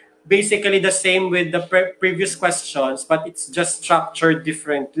question basically the same with the previous questions, but it's just structured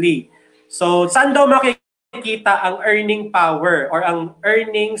differently. So saan daw makikita ang earning power or ang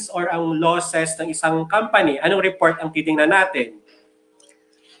earnings or ang losses ng isang company? Anong report ang titingnan natin?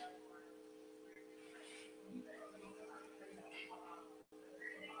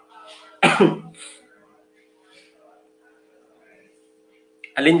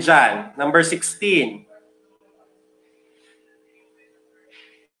 Alin dyan? Number 16.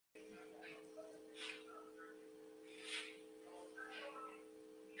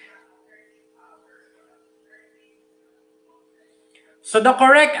 So the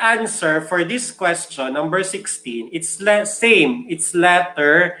correct answer for this question, number 16, it's same. It's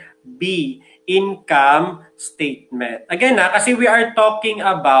letter B, income statement. Again, kasi we are talking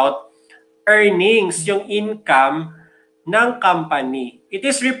about earnings, yung income ng company. It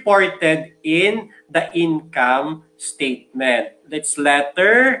is reported in the income statement. That's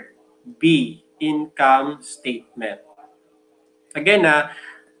letter B, income statement. Again,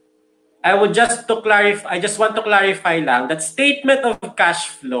 I just want to clarify lang that statement of cash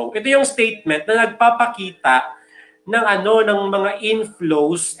flow, ito yung statement na nagpapakita ng mga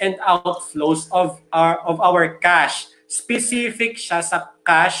inflows and outflows of our cash. Specific siya sa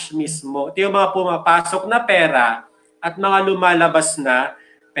cash mismo. Ito yung mga pumapasok na pera at mga lumalabas na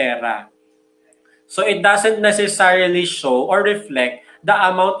pera. So it doesn't necessarily show or reflect the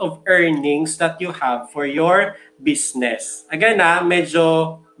amount of earnings that you have for your business. Again,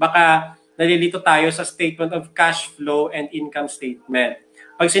 medyo baka nalilito tayo sa statement of cash flow and income statement.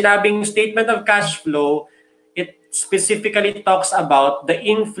 Pag sinabing statement of cash flow, it specifically talks about the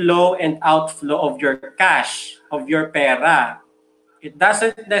inflow and outflow of your cash, of your pera. It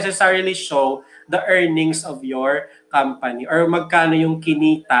doesn't necessarily show the earnings of your company or magkano yung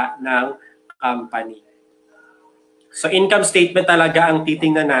kinita ng company. So income statement talaga ang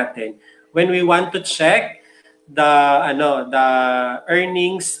titingnan natin when we want to check the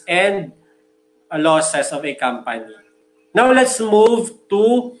earnings and losses of a company. Now let's move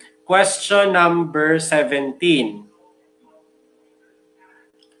to question number 17.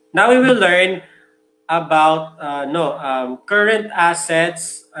 Now we will learn about current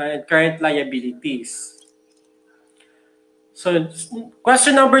assets and current liabilities. So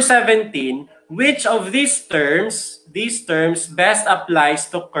question number 17, which of these terms best applies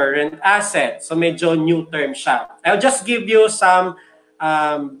to current assets? So medyo new term siya. I'll just give you some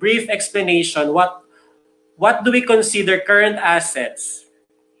brief explanation. What do we consider current assets?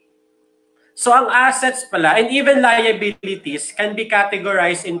 So ang assets pala and even liabilities can be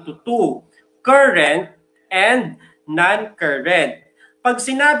categorized into two, current and non-current. Pag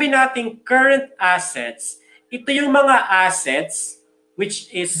sinabi nating current assets, ito yung mga assets which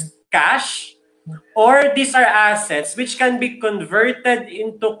is cash, or these are assets which can be converted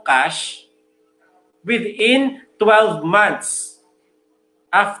into cash within 12 months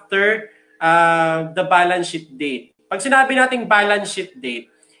after the balance sheet date. Pag sinabi nating balance sheet date,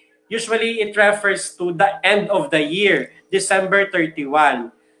 usually it refers to the end of the year, December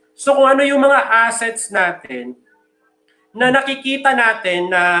 31. So kung ano yung mga assets natin na nakikita natin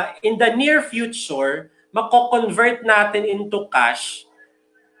na in the near future, mako-convert natin into cash,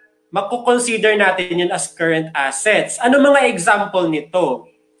 mako-consider natin yun as current assets. Ano mga example nito?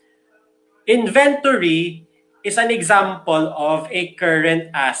 Inventory is an example of a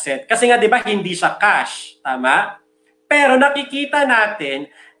current asset. Kasi nga 'di ba hindi siya cash, tama? Pero nakikita natin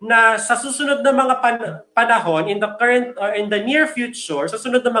na sa susunod na mga panahon, in the current or in the near future, sa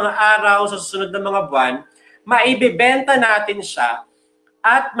susunod na mga araw, sa susunod na mga buwan, maibebenta natin siya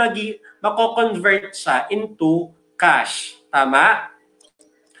at mako-convert siya into cash. Tama?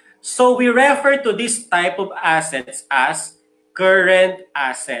 So we refer to this type of assets as current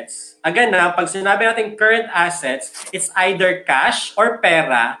assets. Again, pag sinabi natin current assets, it's either cash or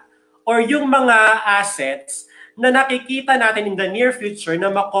pera or yung mga assets na nakikita natin in the near future na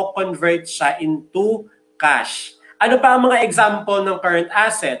mako-convert siya into cash. Ano pa ang mga example ng current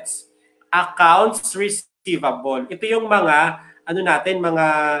assets? Accounts receivable. Ito yung mga mga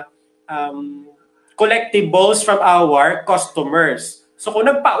collectibles from our customers. So kung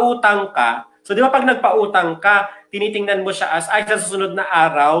nagpautang ka, so di ba pag nagpautang ka, tinitingnan mo siya as ay sa susunod na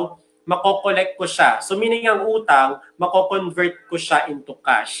araw, mako-collect ko siya. So meaning ang utang, mako-convert ko siya into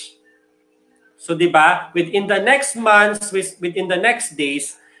cash. So 'di ba, within the next months, within the next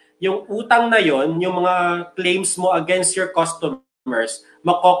days, yung utang na yon, yung mga claims mo against your customers,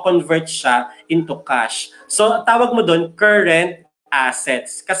 mako-convert siya into cash. So tawag mo doon current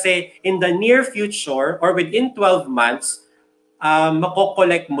assets kasi in the near future or within 12 months,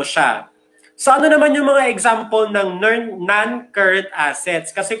 mako-collect mo siya. So ano naman yung mga example ng non-current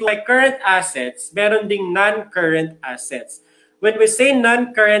assets? Kasi kung may current assets, meron ding non-current assets. When we say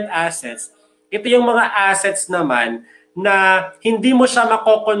non-current assets, ito yung mga assets naman na hindi mo siya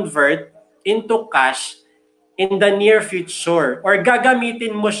mako-convert into cash in the near future or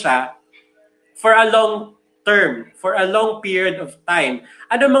gagamitin mo siya for a long term, for a long period of time.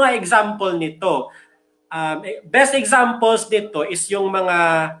 Ano mga example nito? Best examples dito is yung mga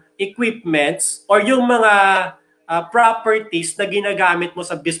equipments or yung mga properties na ginagamit mo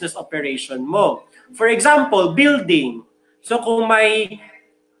sa business operation mo. For example, building. So kung may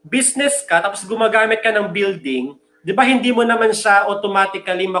business ka tapos gumagamit ka ng building, 'di ba hindi mo naman siya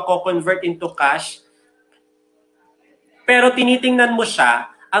automatically mako-convert into cash? Pero tinitingnan mo siya,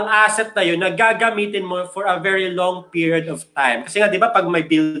 ang asset na 'yon na gagamitin mo for a very long period of time. Kasi nga 'di ba pag may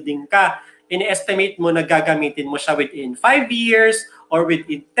building ka, ini-estimate mo na gagamitin mo siya within 5 years or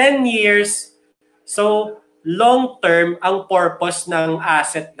within 10 years. So, long-term ang purpose ng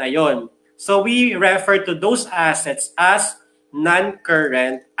asset na 'yon. So, we refer to those assets as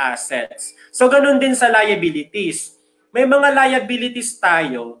non-current assets. So, ganun din sa liabilities. May mga liabilities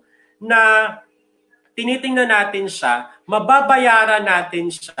tayo na tinitingnan natin siya, mababayaran natin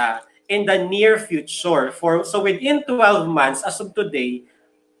siya in the near future. So, within 12 months, as of today,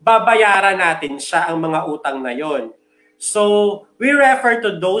 babayaran natin siya ang mga utang na yon. So, we refer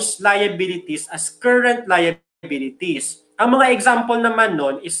to those liabilities as current liabilities. Ang mga example naman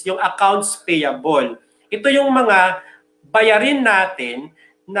nun is yung accounts payable. Ito yung mga bayarin natin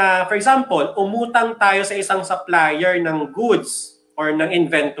na, for example, umutang tayo sa isang supplier ng goods or ng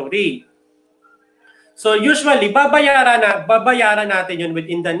inventory. So usually, babayaran natin yun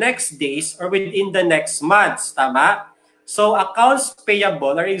within the next days or within the next months. Tama? So accounts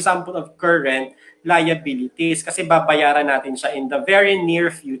payable are example of current liabilities kasi babayaran natin siya in the very near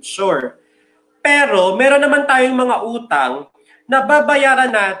future. Pero meron naman tayong mga utang na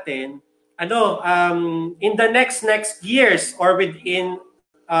babayaran natin in the next years or within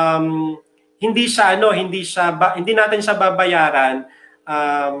hindi natin siya babayaran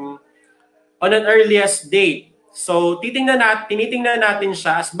on an earliest date. So, tinitingnan natin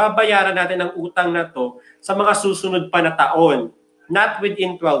siya as babayaran natin ang utang na to sa mga susunod pa na taon, not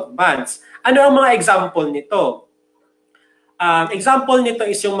within 12 months. Ano ang mga example nito? Example nito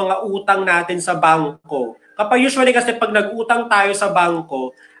is yung mga utang natin sa bangko. Kapag usually kasi pag nag-utang tayo sa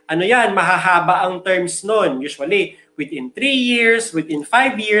bangko, ano yan, mahahaba ang terms nun. Usually, within 3 years, within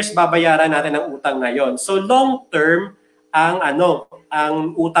 5 years, babayaran natin ang utang na yon. So long term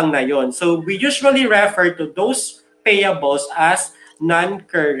ang utang na yon. So we usually refer to those payables as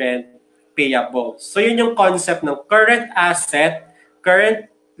non-current payables. So yun yung concept ng current asset, current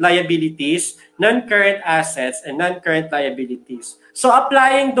liabilities, non-current assets, and non-current liabilities. So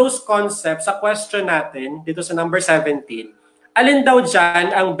applying those concepts sa question natin, dito sa number 17, alin daw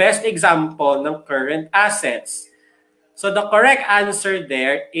dyan ang best example ng current assets? So the correct answer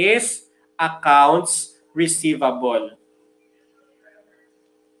there is accounts receivable.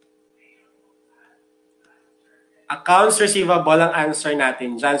 Accounts receivable ang answer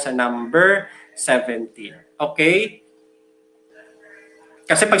natin dyan sa number 17. Okay?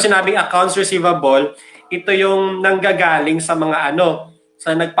 Kasi pag sinabing accounts receivable, ito yung nanggagaling sa mga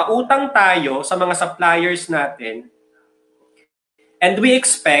sa nagpautang tayo sa mga suppliers natin. And we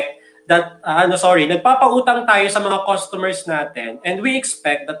expect that, nagpapautang tayo sa mga customers natin, and we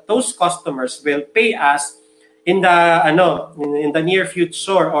expect that those customers will pay us in the near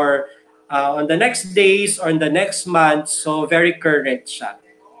future or on the next days or in the next month. So very current siya.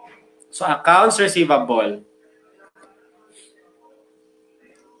 So accounts receivable.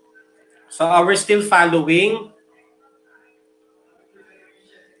 So are we still following?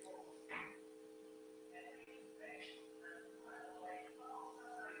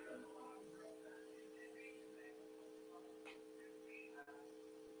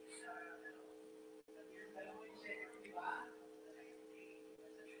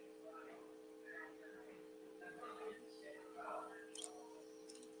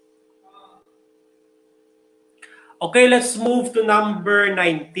 Okay, let's move to number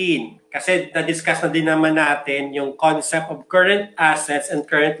 19. Kasi na-discuss na din naman natin yung concept of current assets and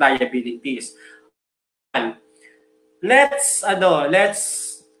current liabilities. Let's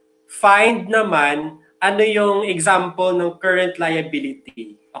find naman ano yung example ng current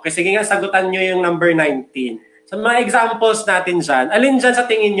liability. Okay, sige nga, sagutan nyo yung number 19. Sa mga examples natin dyan, alin dyan sa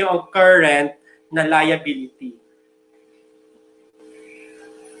tingin nyo ang current na liability?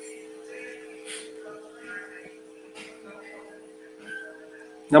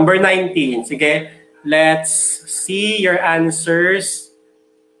 Number 19. Sige, let's see your answers.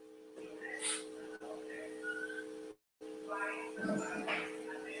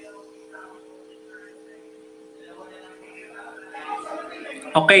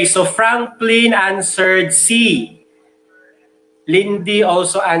 Okay, so Franklin answered C. Lindy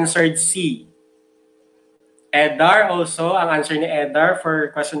also answered C. Edar also, ang answer ni Edar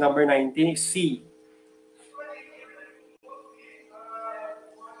for question number 19 is C.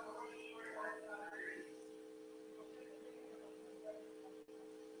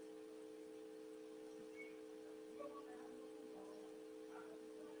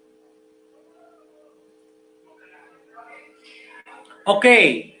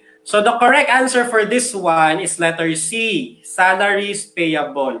 Okay, so the correct answer for this one is letter C, salaries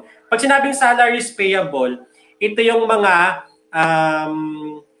payable. Pag sinabing salaries payable, ito yung mga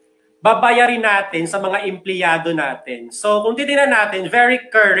babayarin natin sa mga empleyado natin. So kung titingnan natin, very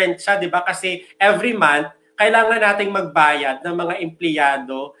current siya, di ba? Kasi every month, kailangan nating magbayad ng mga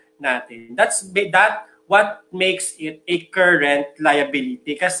empleyado natin. That what makes it a current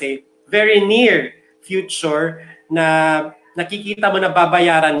liability kasi very near future na nakikita mo na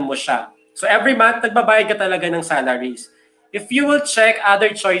babayaran mo siya. So every month, nagbabayad ka talaga ng salaries. If you will check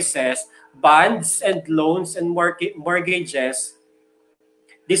other choices, bonds and loans and mortgages,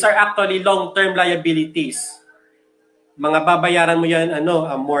 these are actually long-term liabilities. Mga babayaran mo yan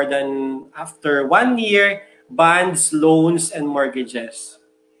more than after 1 year, bonds, loans, and mortgages.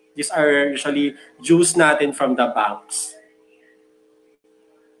 These are usually dues natin from the banks.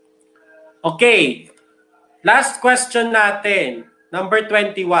 Okay. Last question natin, number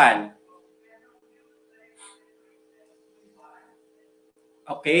 21.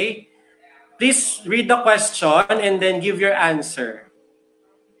 Okay? Please read the question and then give your answer.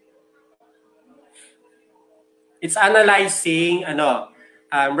 It's analyzing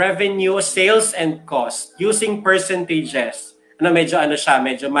revenue, sales, and cost using percentages. Medyo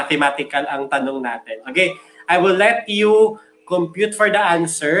mathematical ang tanong natin. Okay? I will let you compute for the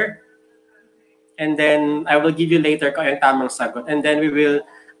answer. And then I will give you later kung yung tamang sagot. And then we will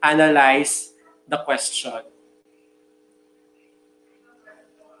analyze the question.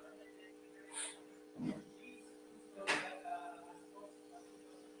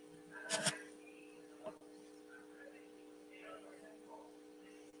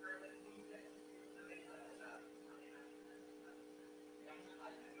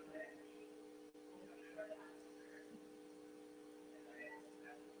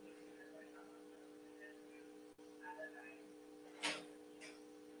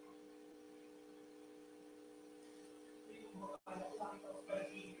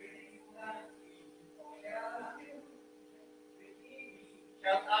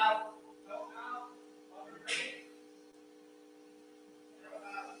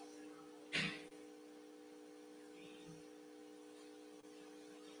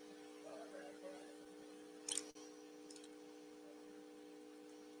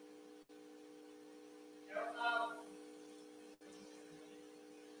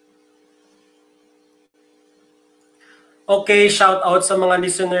 Okay, shout out sa mga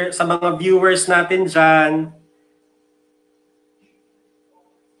listener, sa mga viewers natin dyan.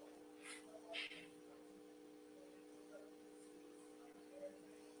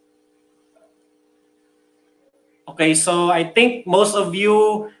 Okay, so I think most of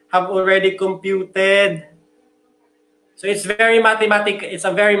you have already computed. So it's a very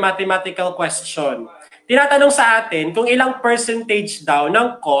mathematical question. Tinatanong sa atin kung ilang percentage daw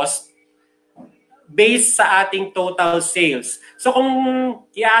ng cost based sa ating total sales. So kung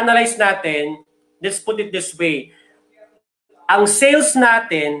i-analyze natin, let's put it this way. Ang sales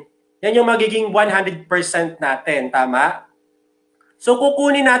natin, yan yung magiging 100% natin, tama? So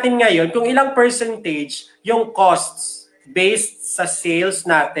kukunin natin ngayon kung ilang percentage yung costs based sa sales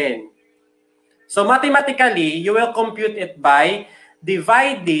natin. So mathematically, you will compute it by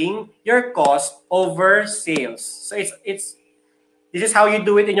dividing your cost over sales. So this is how you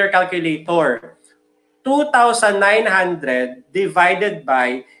do it in your calculator. 2,900 divided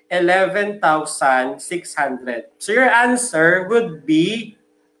by 11,600. So your answer would be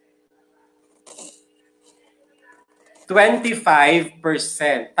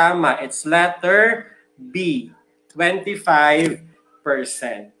 25%. Tama, it's letter B, 25%.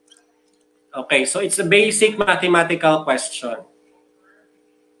 Okay, so it's a basic mathematical question.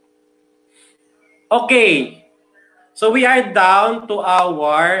 Okay, so we are down to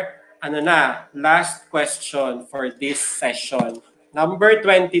our last question for this session. Number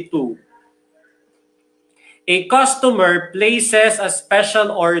 22. A customer places a special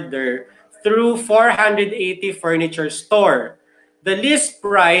order through 480 Furniture Store. The list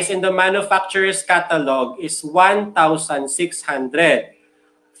price in the manufacturer's catalog is 1,600.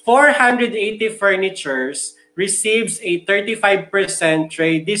 480 Furnitures receives a 35%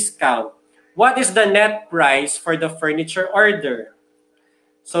 trade discount. What is the net price for the furniture order?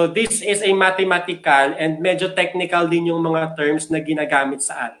 So this is a mathematical and medyo technical din yung mga terms na ginagamit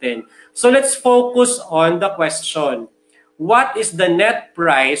sa atin. So let's focus on the question. What is the net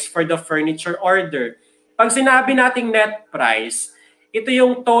price for the furniture order? Pag sinabi nating net price, ito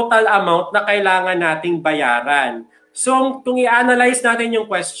yung total amount na kailangan nating bayaran. So kung i-analyze natin yung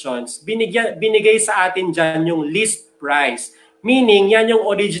questions, binigay sa atin dyan yung list price. Meaning, yan yung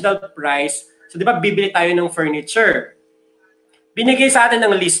original price. So di ba bibili tayo ng furniture? Binigay sa atin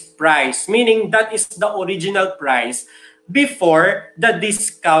ng list price, meaning that is the original price before the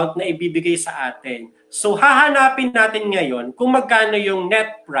discount na ibibigay sa atin. So hahanapin natin ngayon kung magkano yung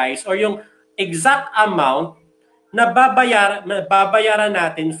net price or yung exact amount na babayaran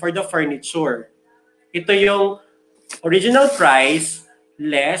natin for the furniture. Ito yung original price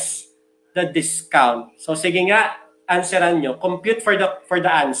less the discount. So sige nga, answeran nyo. Compute for the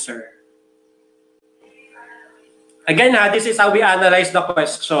answer. Again this is how we analyze the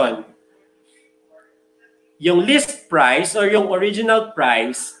question. Yung list price or yung original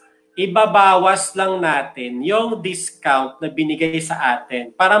price, ibabawas lang natin yung discount na binigay sa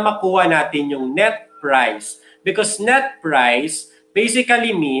atin para makuha natin yung net price. Because net price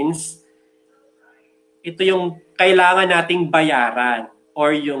basically means ito yung kailangan nating bayaran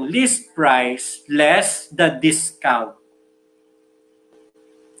or yung list price less the discount.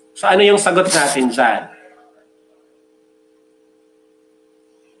 So ano yung sagot natin dyan?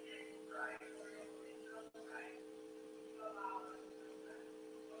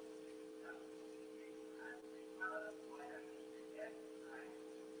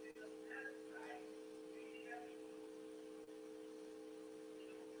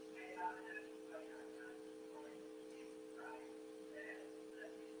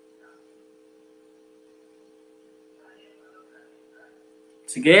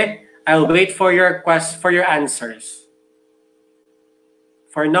 Sige, I'll wait for your answers.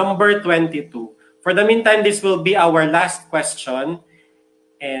 For number 22. For the meantime, this will be our last question.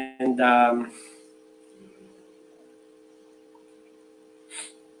 And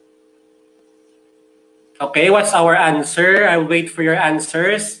okay, what's our answer? I'll wait for your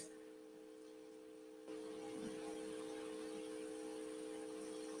answers.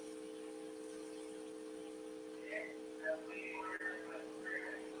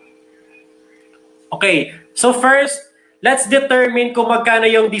 Okay, so first, let's determine kung magkano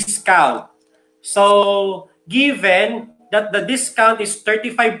yung discount. So, given that the discount is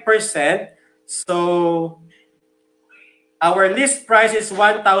 35%. So our list price is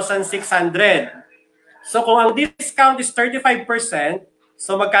 1,600. So kung ang discount is 35%,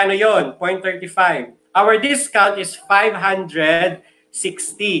 so magkano yon? 0.35. Our discount is 560.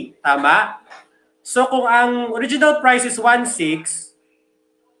 Tama? So kung ang original price is 1,600,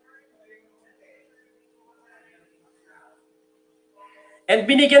 and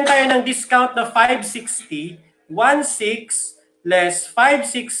binigyan tayo ng discount na 560, 1,600 less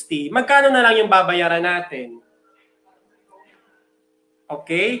 560, magkano na lang yung babayaran natin?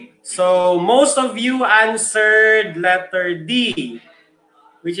 Okay? So most of you answered letter D,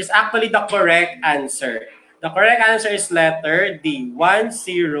 which is actually the correct answer. The correct answer is letter D,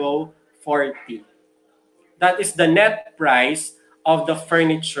 1,040. That is the net price of the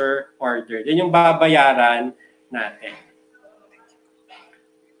furniture ordered. Yan yung babayaran natin.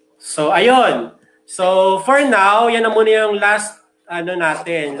 So, ayun. So, for now, yan na muna yung last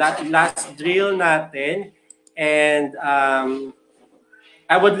drill natin. And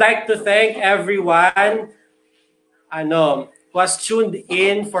I would like to thank everyone who has tuned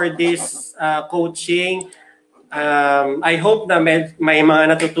in for this coaching. I hope na may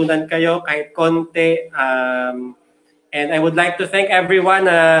mga natutunan kayo kahit konti. And I would like to thank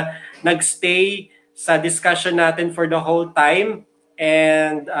everyone na nagstay sa discussion natin for the whole time.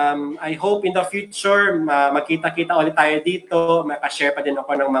 And I hope in the future, makita-kita ulit tayo dito. Makashare pa din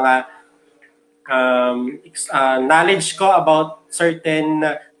ako ng mga knowledge ko about certain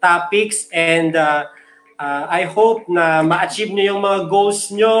topics. And I hope na ma-achieve nyo yung mga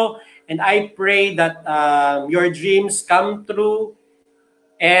goals nyo. And I pray that your dreams come true.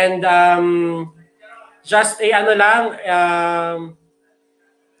 And just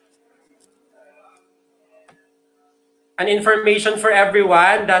an information for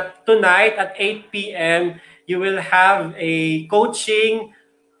everyone that tonight at 8 p.m. you will have a coaching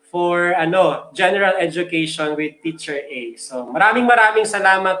for general education with Teacher A. So maraming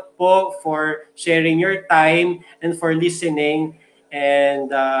salamat po for sharing your time and for listening. And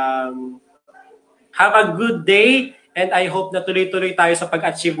have a good day, and I hope na tuloy-tuloy tayo sa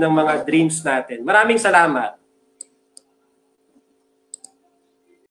pag-achieve ng mga dreams natin. Maraming salamat.